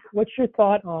you think? What's your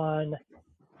thought on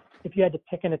if you had to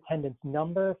pick an attendance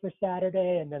number for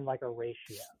Saturday and then like a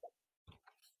ratio?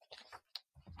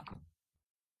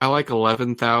 I like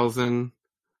 11,000.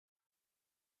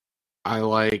 I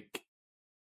like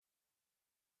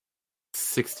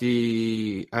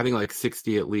 60. I think like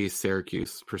 60 at least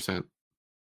Syracuse %.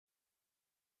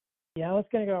 Yeah, I was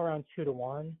going to go around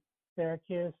 2-1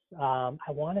 Syracuse. I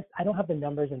don't have the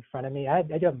numbers in front of me. I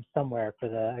do have them somewhere for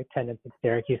the attendance at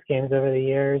Syracuse games over the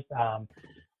years. I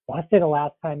want to say the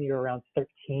last time you were around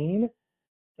 13.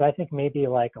 So I think maybe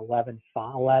like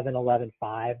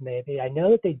 11.5 maybe. I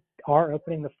know that they are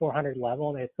opening the 400 level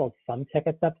and they sold some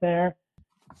tickets up there.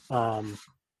 So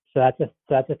that's a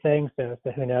thing. So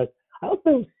who knows? I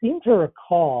also seem to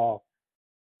recall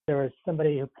there was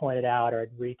somebody who pointed out or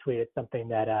had retweeted something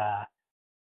that I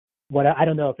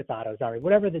don't know if it's AutoZari,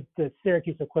 whatever the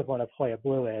Syracuse equivalent of Hoya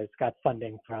Blue is, got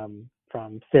funding from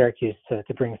Syracuse to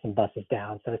bring some buses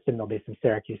down. So I assume there'll be some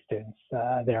Syracuse students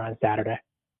there on Saturday.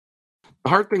 The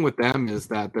hard thing with them is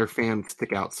that their fans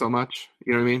stick out so much.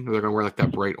 You know what I mean? They're going to wear like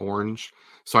that bright orange.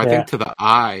 So I think to the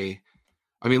eye,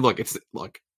 I mean,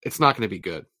 it's not going to be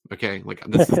good. Okay. Like,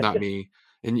 this is not me.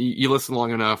 And you listen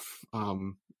long enough.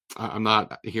 I'm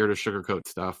not here to sugarcoat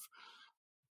stuff.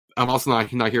 I'm also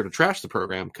not here to trash the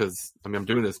program because I'm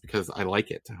doing this because I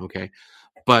like it. Okay.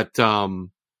 But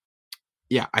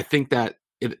yeah, I think that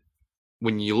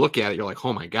when you look at it, you're like,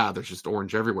 oh my God, there's just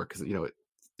orange everywhere because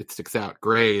it sticks out.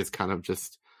 Gray is kind of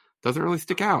just doesn't really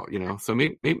stick out, So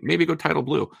maybe go title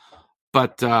blue,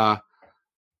 but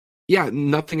yeah,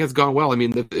 nothing has gone well. I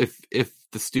mean, if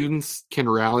the students can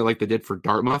rally like they did for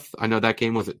Dartmouth, I know that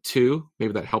game was at 2.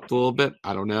 Maybe that helped a little bit.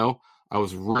 I don't know. I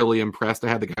was really impressed. I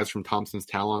had the guys from Thompson's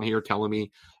Talon here telling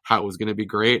me how it was going to be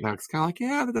great, and I was kind of like,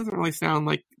 yeah, that doesn't really sound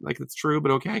like it's true,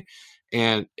 but okay.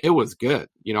 And it was good.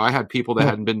 I had people that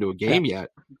hadn't been to a game yet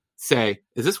say,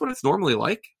 "Is this what it's normally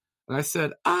like?" And I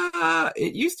said,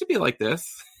 it used to be like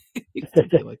this. It used to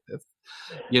be like this,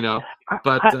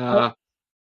 But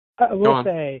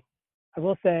I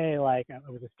will say, like, I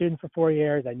was a student for 4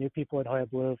 years. I knew people at Hoya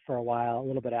Blue for a while, a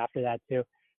little bit after that too.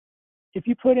 If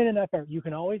you put in enough effort, you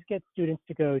can always get students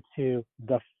to go to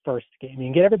the first game. You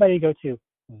can get everybody to go to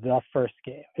the first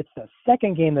game. It's the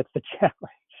second game that's the challenge.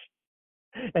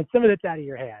 And some of it's out of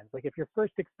your hands. Like, if your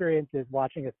first experience is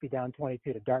watching us be down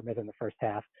 22 to Dartmouth in the first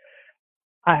half,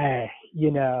 the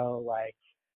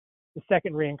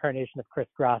second reincarnation of Chris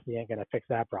Grossi ain't going to fix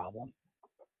that problem.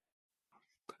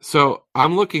 So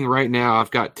I'm looking right now.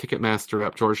 I've got Ticketmaster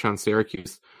up, Georgetown,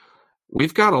 Syracuse.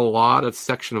 We've got a lot of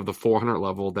section of the 400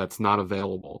 level that's not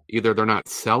available. Either they're not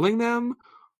selling them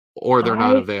or they're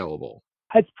not available.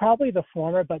 It's probably the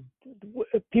former, but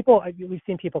we've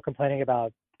seen people complaining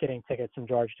about getting tickets from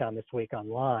Georgetown this week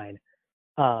online.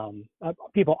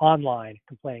 People online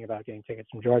complaining about getting tickets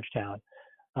from Georgetown.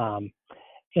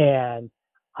 And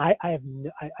I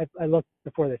looked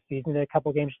before the season at a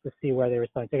couple games just to see where they were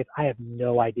selling tickets. I have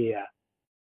no idea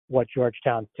what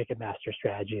Georgetown's Ticketmaster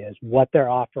strategy is, what they're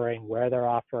offering, where they're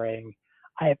offering.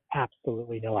 I have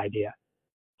absolutely no idea.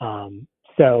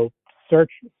 So search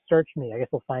me. I guess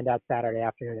we'll find out Saturday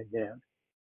afternoon at noon.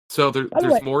 So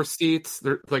there's more seats.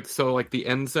 Like the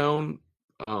end zone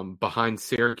behind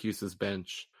Syracuse's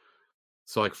bench.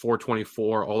 So like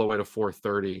 424 all the way to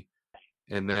 430,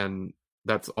 and then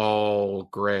that's all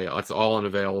gray. That's all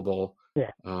unavailable.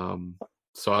 Yeah.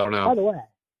 So I don't know.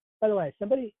 By the way,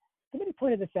 somebody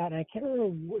pointed this out, and I can't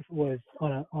remember if it was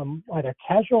on either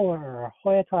Casual or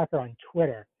Hoya Talker on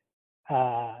Twitter.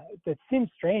 That seems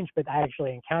strange, but I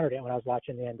actually encountered it when I was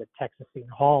watching the end of Texas Seton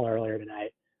Hall earlier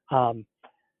tonight.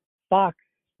 Fox,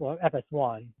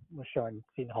 FS1 was showing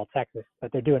Seton Hall, Texas,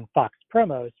 but they're doing Fox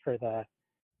promos for the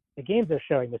games they're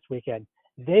showing this weekend.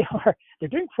 They're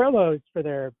doing promos for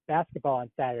their basketball on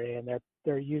Saturday, and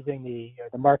they're using the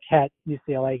Marquette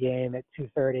UCLA game at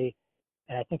 2:30,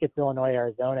 and I think it's Illinois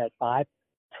Arizona at 5.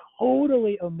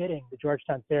 Totally omitting the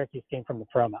Georgetown Syracuse game from the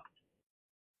promo.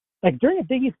 Like during a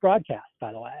Big East broadcast,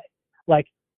 by the way, like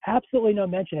absolutely no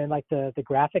mention. And like the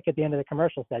graphic at the end of the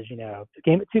commercial says, the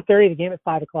game at 2:30, the game at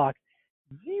 5 o'clock,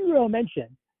 zero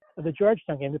mention of the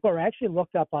Georgetown game. But I actually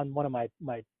looked up on one of my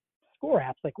score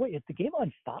apps, like, wait, is the game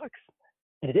on Fox?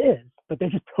 And it is, but they're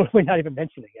just totally not even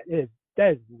mentioning it.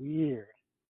 That is weird.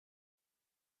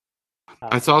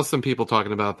 I saw some people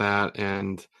talking about that,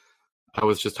 and I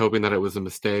was just hoping that it was a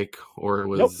mistake or it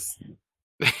was.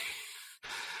 Nope.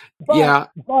 Yeah.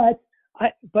 But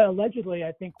allegedly,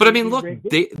 I think. But I mean, look,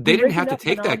 they didn't have to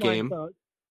take that game. Vote.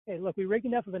 Hey, look, we rigged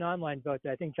enough of an online vote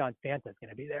that I think John Fanta is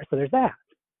going to be there. So there's that.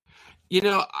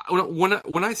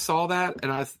 When I saw that,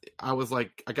 and I was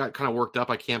like, I got kind of worked up.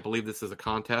 I can't believe this is a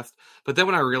contest. But then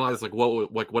when I realized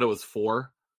what it was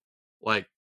for, like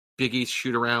Big East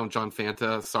shoot around John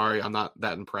Fanta. Sorry, I'm not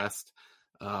that impressed.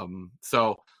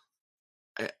 So,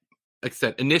 like I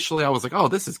said, initially I was like, oh,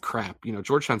 this is crap.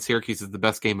 Georgetown Syracuse is the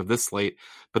best game of this slate.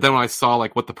 But then when I saw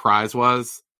like what the prize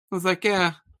was, I was like,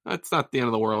 yeah, that's not the end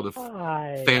of the world if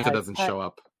Fanta doesn't show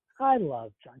up. I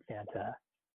love John Fanta.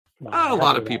 A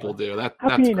lot of people do. How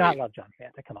can you great. not love John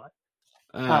Fanta? Come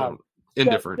on.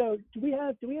 Indifferent. So do we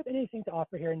have anything to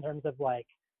offer here in terms of like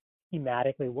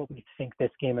thematically what we think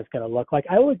this game is going to look like?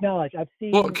 I will acknowledge I've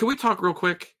seen. Well, can we talk real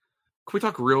quick?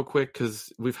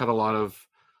 Because we've had a lot of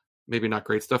maybe not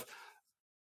great stuff.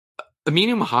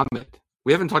 Aminu Muhammad.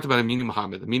 We haven't talked about Aminu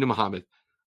Muhammad.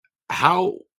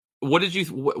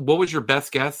 What was your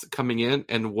best guess coming in,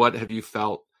 and what have you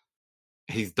felt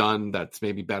he's done that's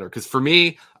maybe better? Because for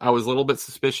me, I was a little bit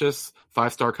suspicious.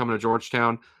 5-star coming to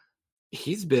Georgetown.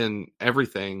 He's been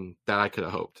everything that I could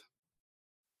have hoped.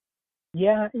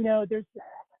 Yeah, there's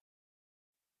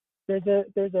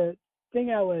a thing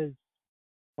I was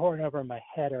pouring over in my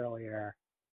head earlier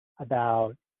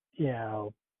about,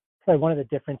 probably one of the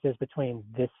differences between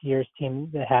this year's team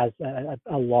that has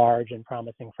a large and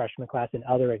promising freshman class and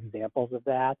other examples of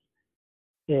that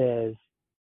is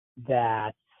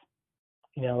that,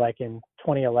 like in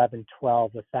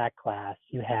 2011-12 with that class,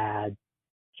 you had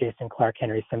Jason Clark,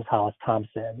 Henry Sims, Hollis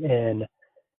Thompson. In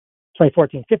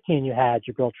 2014-15, you had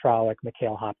Jabril Trawick,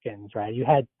 Mikhail Hopkins, right? You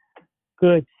had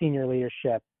good senior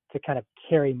leadership to kind of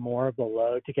carry more of the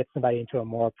load to get somebody into a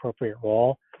more appropriate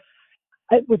role.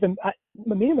 Aminu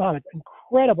Mohammed's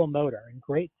incredible motor and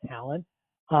great talent,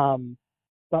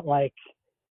 but like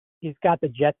he's got the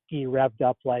jet ski revved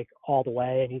up like all the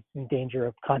way, and he's in danger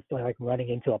of constantly like running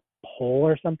into a pole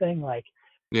or something. Like,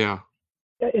 yeah,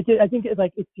 I think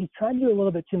he's trying to do a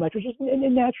little bit too much, which is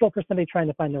natural for somebody trying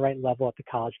to find the right level at the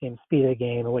college game, speed of the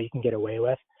game, and what you can get away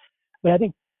with. But I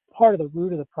think part of the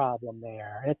root of the problem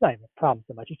there, and it's not even a problem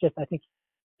so much, it's just I think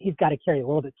he's got to carry a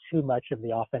little bit too much of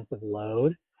the offensive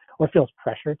load, or feels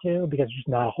pressure to, because there's just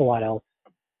not a whole lot else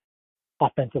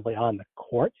offensively on the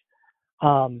court.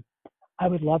 I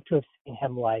would love to have seen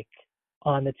him like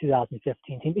on the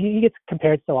 2015 team. He gets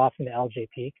compared so often to LJ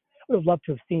Peak. I would have loved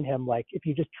to have seen him like if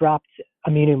you just dropped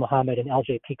Aminu Mohammed in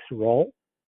LJ Peak's role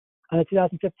on the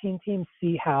 2015 team,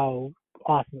 see how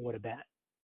awesome it would have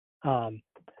been.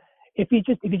 If he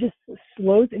just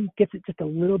slows and gets it just a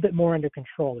little bit more under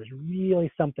control, there's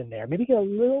really something there. Maybe get a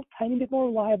little tiny bit more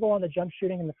reliable on the jump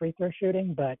shooting and the free throw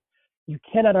shooting, but you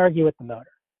cannot argue with the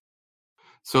motor.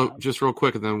 So just real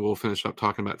quick, and then we'll finish up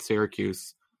talking about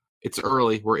Syracuse. It's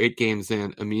early. We're 8 games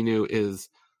in. Aminu is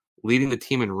leading the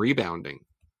team in rebounding.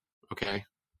 Okay.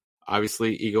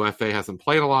 Obviously, Ego FA hasn't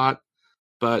played a lot,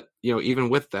 but even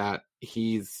with that,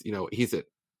 Aminu's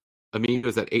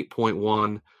at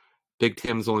 8.1. Big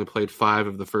Tim's only played 5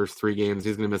 of the first 3 games.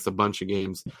 He's going to miss a bunch of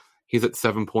games. He's at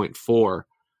 7.4.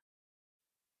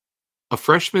 A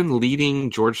freshman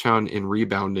leading Georgetown in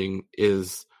rebounding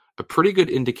is a pretty good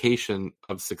indication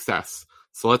of success.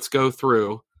 So let's go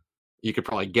through. You could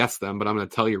probably guess them, but I'm going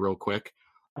to tell you real quick.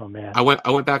 Oh man! I went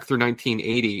back through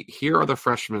 1980. Here are the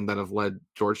freshmen that have led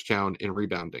Georgetown in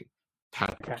rebounding: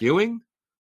 Patrick Ewing,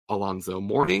 Alonzo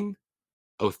Mourning,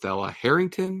 Othella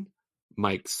Harrington,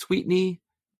 Mike Sweetney,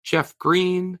 Jeff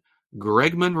Green,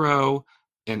 Greg Monroe,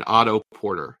 and Otto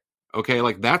Porter. Okay,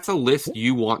 like that's a list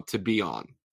you want to be on.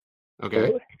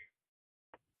 Okay,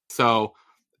 so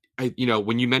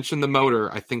when you mention the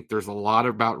motor, I think there's a lot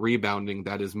about rebounding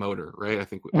that is motor, right? I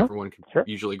think everyone can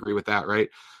usually agree with that, right?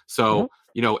 So,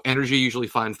 energy usually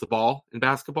finds the ball in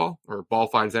basketball, or ball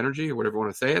finds energy, or whatever you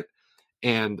want to say it.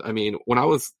 And I mean, when I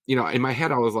was, in my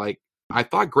head, I was like, I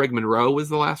thought Greg Monroe was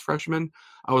the last freshman.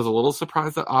 I was a little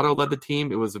surprised that Otto led the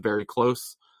team. It was a very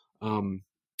close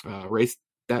race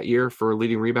that year for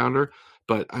leading rebounder.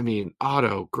 But I mean,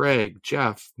 Otto, Greg,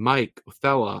 Jeff, Mike,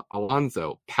 Othella,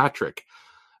 Alonzo, Patrick,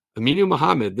 Aminu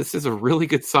Mohammed, this is a really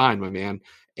good sign, my man.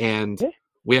 And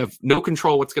we have no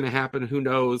control what's going to happen. Who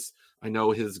knows? I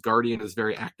know his guardian is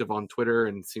very active on Twitter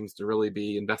and seems to really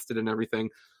be invested in everything.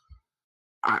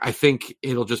 I think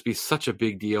it'll just be such a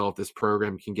big deal if this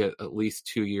program can get at least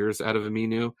 2 years out of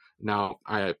Aminu. Now,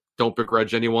 I don't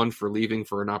begrudge anyone for leaving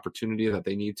for an opportunity that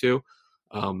they need to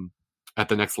at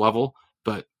the next level,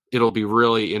 but it'll be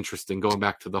really interesting going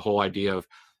back to the whole idea of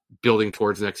building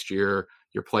towards next year,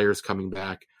 your players coming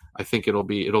back. I think it'll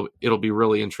be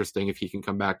really interesting if he can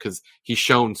come back, because he's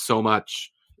shown so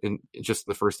much in just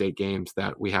the first 8 games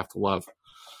that we have to love.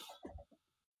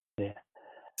 Yeah.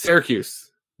 Syracuse.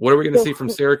 What are we going to see from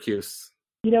Syracuse?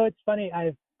 It's funny.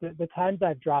 The times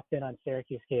I've dropped in on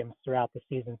Syracuse games throughout the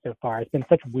season so far, it's been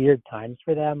such weird times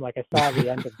for them. Like I saw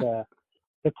the end of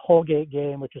the Colgate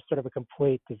game, which was sort of a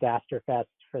complete disaster fest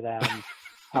for them.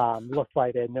 Looked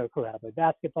like they had no clue how to play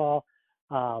basketball.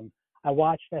 I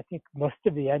watched, I think, most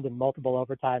of the end and multiple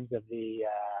overtimes of the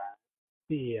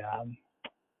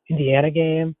Indiana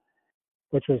game,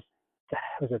 which was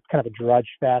a kind of a drudge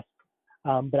fest.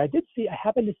 But I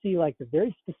happened to see like the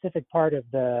very specific part of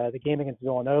the game against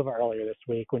Villanova earlier this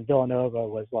week, when Villanova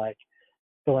was like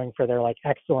going for their like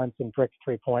excellence in brick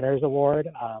 3-pointers award.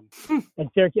 And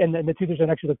Syracuse and the Tudors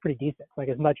actually looked pretty decent. Like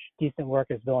as much decent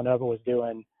work as Villanova was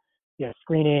doing,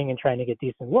 screening and trying to get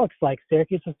decent looks, like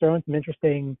Syracuse was throwing some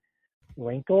interesting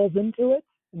wrinkles into it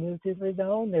in the 2-3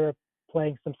 zone. They were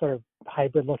playing some sort of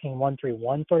hybrid looking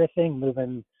 1-3-1 sort of thing,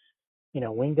 moving,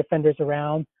 wing defenders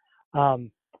around.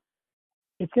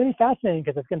 It's going to be fascinating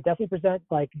because it's going to definitely present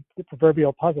like the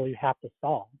proverbial puzzle you have to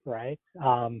solve, right?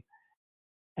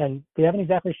 And they haven't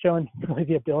exactly shown really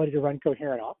the ability to run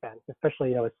coherent offense,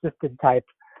 especially, assisted type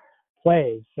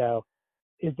plays. So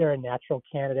is there a natural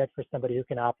candidate for somebody who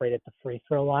can operate at the free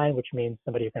throw line, which means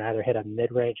somebody who can either hit a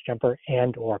mid-range jumper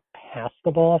and or pass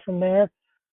the ball from there?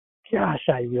 Gosh,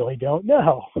 I really don't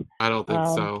know. I don't think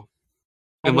so.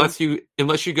 Unless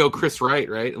you go Chris Wright,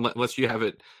 right? Unless you have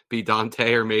it be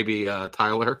Dante or maybe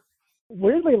Tyler.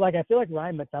 weirdly, like I feel like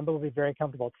Ryan Mutombo will be very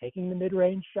comfortable taking the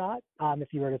mid-range shot.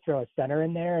 If you were to throw a center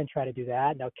in there and try to do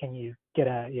that, now can you get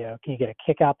a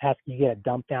kick out pass? Can you get a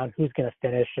dump down? Who's going to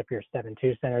finish if your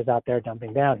 7-2 centers out there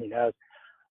dumping down? Who knows?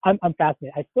 I'm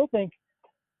fascinated. I still think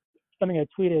something I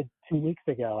tweeted 2 weeks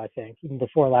ago, I think, even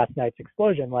before last night's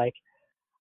explosion, like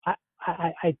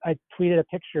I tweeted a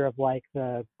picture of like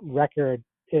the record,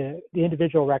 the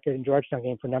individual record in Georgetown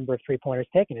game for number of 3-pointers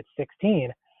taken. It's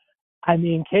 16. I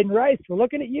mean, Caden Rice, we're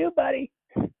looking at you, buddy.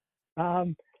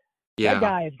 That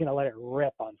guy is going to let it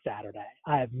rip on Saturday.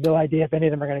 I have no idea if any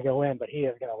of them are going to go in, but he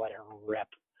is going to let it rip.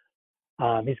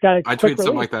 He's got a I quick tweeted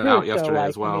something like that too, out yesterday so,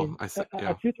 as well. I mean, I said,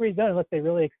 a 2-3 zone, unless they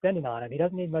really extend it on him, he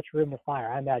doesn't need much room to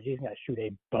fire. I imagine he's going to shoot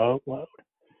a boatload.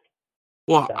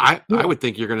 Well, So, I would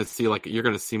think you're going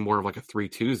to see more of like a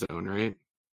 3-2 zone, right?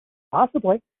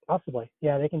 Possibly.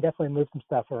 Yeah, they can definitely move some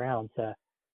stuff around to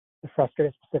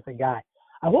frustrate a specific guy.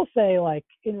 I will say, like,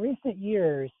 in recent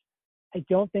years, I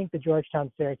don't think the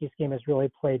Georgetown-Syracuse game has really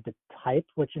played the type,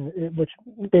 which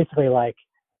basically, like,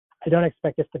 I don't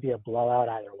expect this to be a blowout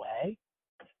either way.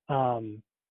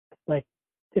 Like,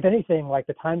 if anything, like,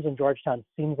 the times when Georgetown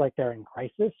seems like they're in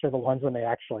crisis are the ones when they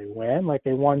actually win. Like,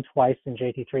 they won twice in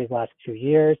JT3's last 2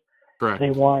 years. Correct. They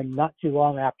won not too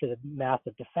long after the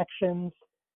massive defections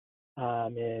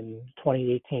in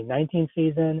 2018-19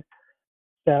 season.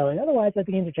 So, and otherwise, I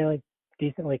think games are generally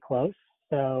decently close.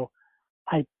 So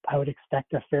I would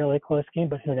expect a fairly close game,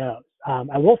 but who knows?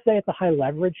 I will say it's a high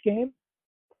leverage game.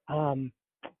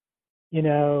 You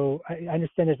know, I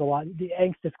understand there's a lot, the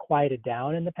angst has quieted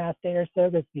down in the past day or so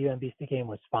because the UMBC game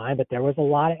was fine, but there was a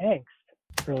lot of angst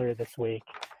earlier this week.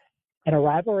 And a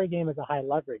rivalry game is a high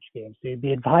leverage game, so you'd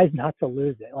be advised not to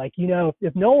lose it. Like, you know,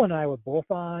 if Noel and I were both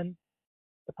on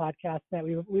the podcast, that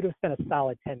we'd have spent a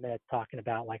solid 10 minutes talking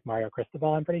about like Mario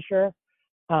Cristobal, I'm pretty sure.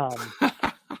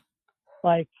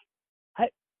 Like, I,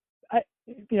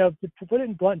 you know, to put it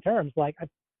in blunt terms, like,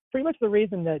 pretty much the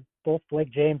reason that both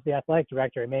Blake James, the athletic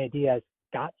director, and Manny Diaz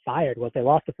got fired was they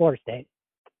lost to Florida State.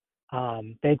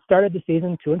 They'd started the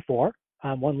season 2-4,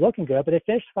 one looking good, but they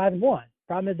finished 5-1.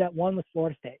 Problem is that one was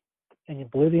Florida State, and you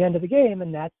blew the end of the game,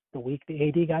 and that's the week the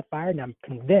AD got fired. And I'm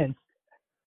convinced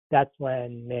that's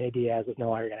when Manny Diaz was no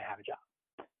longer going to have a job.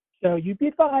 So you'd be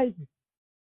advised,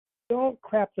 don't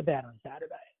crap the bed on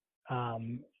Saturday,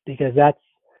 because that's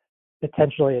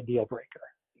potentially a deal breaker,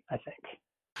 I think.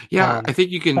 Yeah, I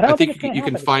think you can. I think you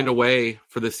can find a way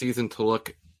for the season to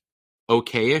look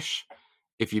okay-ish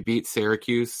if you beat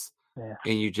Syracuse,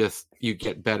 and you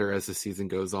get better as the season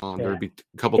goes on. There'd be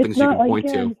a couple things you can point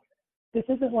to. This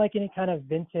isn't like any kind of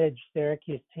vintage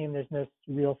Syracuse team. There's no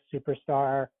real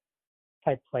superstar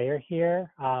type player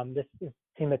here. This is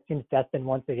a team that seems destined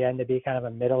once again to be kind of a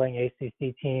middling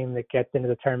ACC team that gets into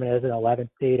the tournament as an 11th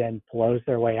seed and blows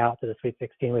their way out to the Sweet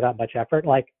 16 without much effort.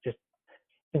 Like, just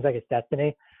seems like it's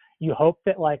destiny. You hope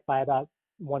that, like, by about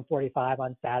 1:45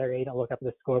 on Saturday, you don't look up at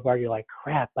the scoreboard, you're like,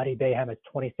 crap, Buddy Boeheim has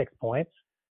 26 points.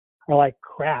 Or like,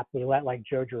 crap, we let like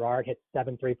Joe Girard hit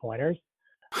 7 3-pointers.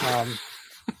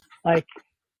 Like,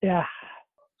 yeah.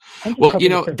 Well, you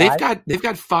know, they've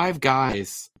got 5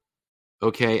 guys,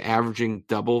 okay, averaging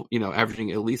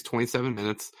at least 27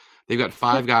 minutes. They've got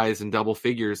 5 guys in double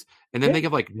figures, and then they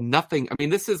have like nothing. I mean,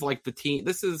 this is like the team.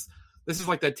 This is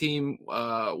like that team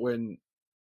when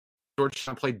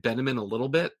Georgetown played Benjamin a little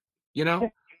bit. You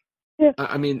know,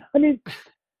 I mean, they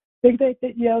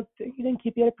you know, they can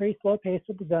keep you at a pretty slow pace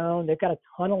with the zone. They've got a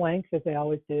ton of length, as they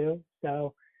always do.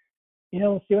 So, you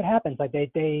know, we'll see what happens. Like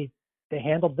they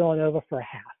handled Villanova for a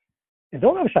half. And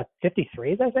Villanova shot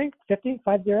 53s, I think,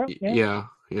 50-0. Yeah.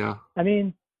 I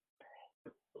mean,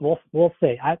 we'll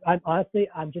see. I'm honestly,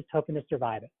 I'm just hoping to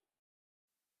survive it.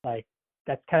 Like,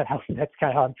 that's kind of how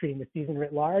I'm treating the season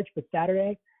writ large. But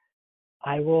Saturday,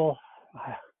 I'll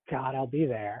be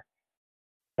there,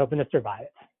 hoping to survive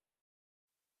it.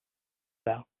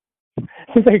 So,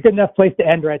 seems like a good enough place to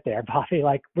end right there, Bobby.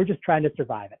 Like, we're just trying to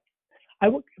survive it.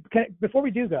 Before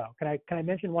we do go, can I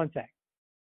mention one thing?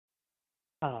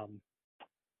 I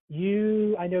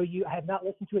know you have not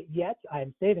listened to it yet. I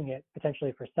am saving it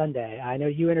potentially for Sunday. I know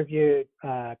you interviewed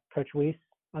Coach Weiss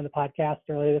on the podcast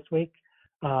earlier this week.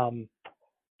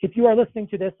 If you are listening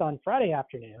to this on Friday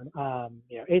afternoon,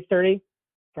 8:30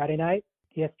 Friday night,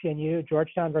 ESPNU,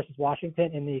 Georgetown versus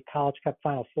Washington in the College Cup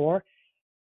Final Four.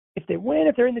 If they win,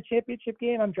 if they're in the championship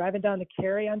game, I'm driving down to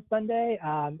Cary on Sunday.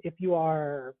 If you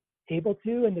are able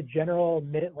to in the general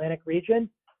Mid-Atlantic region,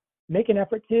 make an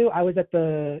effort to. I was at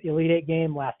the Elite Eight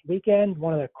game last weekend,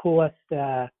 one of the coolest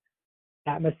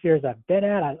atmospheres I've been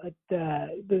at.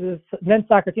 The men's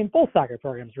soccer team, both soccer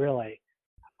programs really,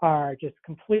 are just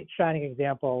complete shining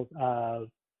examples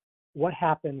of what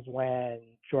happens when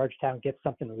Georgetown gets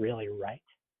something really right.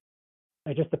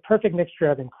 Like just the perfect mixture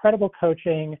of incredible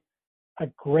coaching, a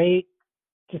great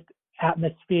just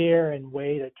atmosphere and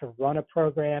way to run a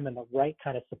program, and the right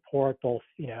kind of support, both,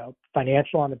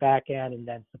 financial on the back end and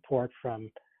then support from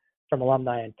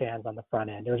alumni and fans on the front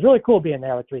end. It was really cool being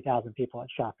there with 3,000 people at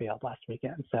Shaw Field last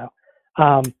weekend. So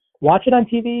watch it on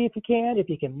TV if you can. If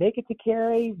you can make it to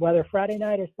Cary, whether Friday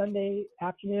night or Sunday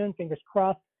afternoon, fingers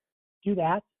crossed, do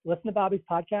that. Listen to Bobby's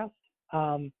podcast.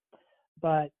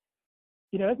 But,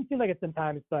 it doesn't seem like it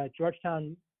sometimes, but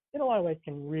Georgetown, in a lot of ways,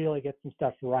 can really get some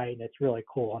stuff right, and it's really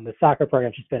cool. And the soccer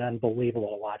program's just been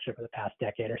unbelievable to watch over the past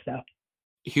decade or so.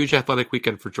 Huge athletic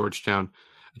weekend for Georgetown.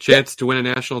 A chance to win a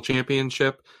national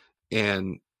championship,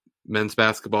 and men's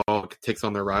basketball takes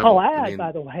on their rival. I'll add,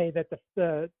 by the way, that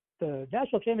the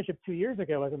national championship 2 years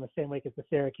ago was in the same week as the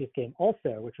Syracuse game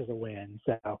also, which was a win.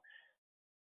 So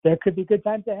there could be good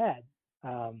times ahead.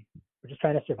 We're just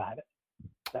trying to survive it.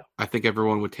 So. I think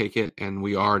everyone would take it, and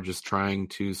we are just trying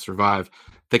to survive.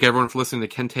 Thank everyone for listening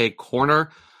to Kente Corner.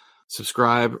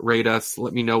 Subscribe, rate us,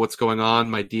 let me know what's going on.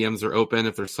 My DMs are open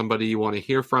if there's somebody you want to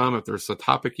hear from, if there's a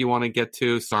topic you want to get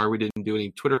to. Sorry we didn't do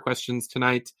any Twitter questions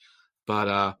tonight,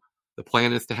 but the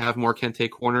plan is to have more Kente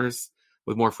Corners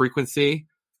with more frequency,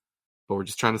 but we're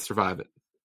just trying to survive it.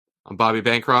 I'm Bobby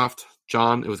Bancroft.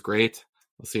 John, it was great.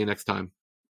 I'll see you next time.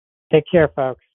 Take care, folks.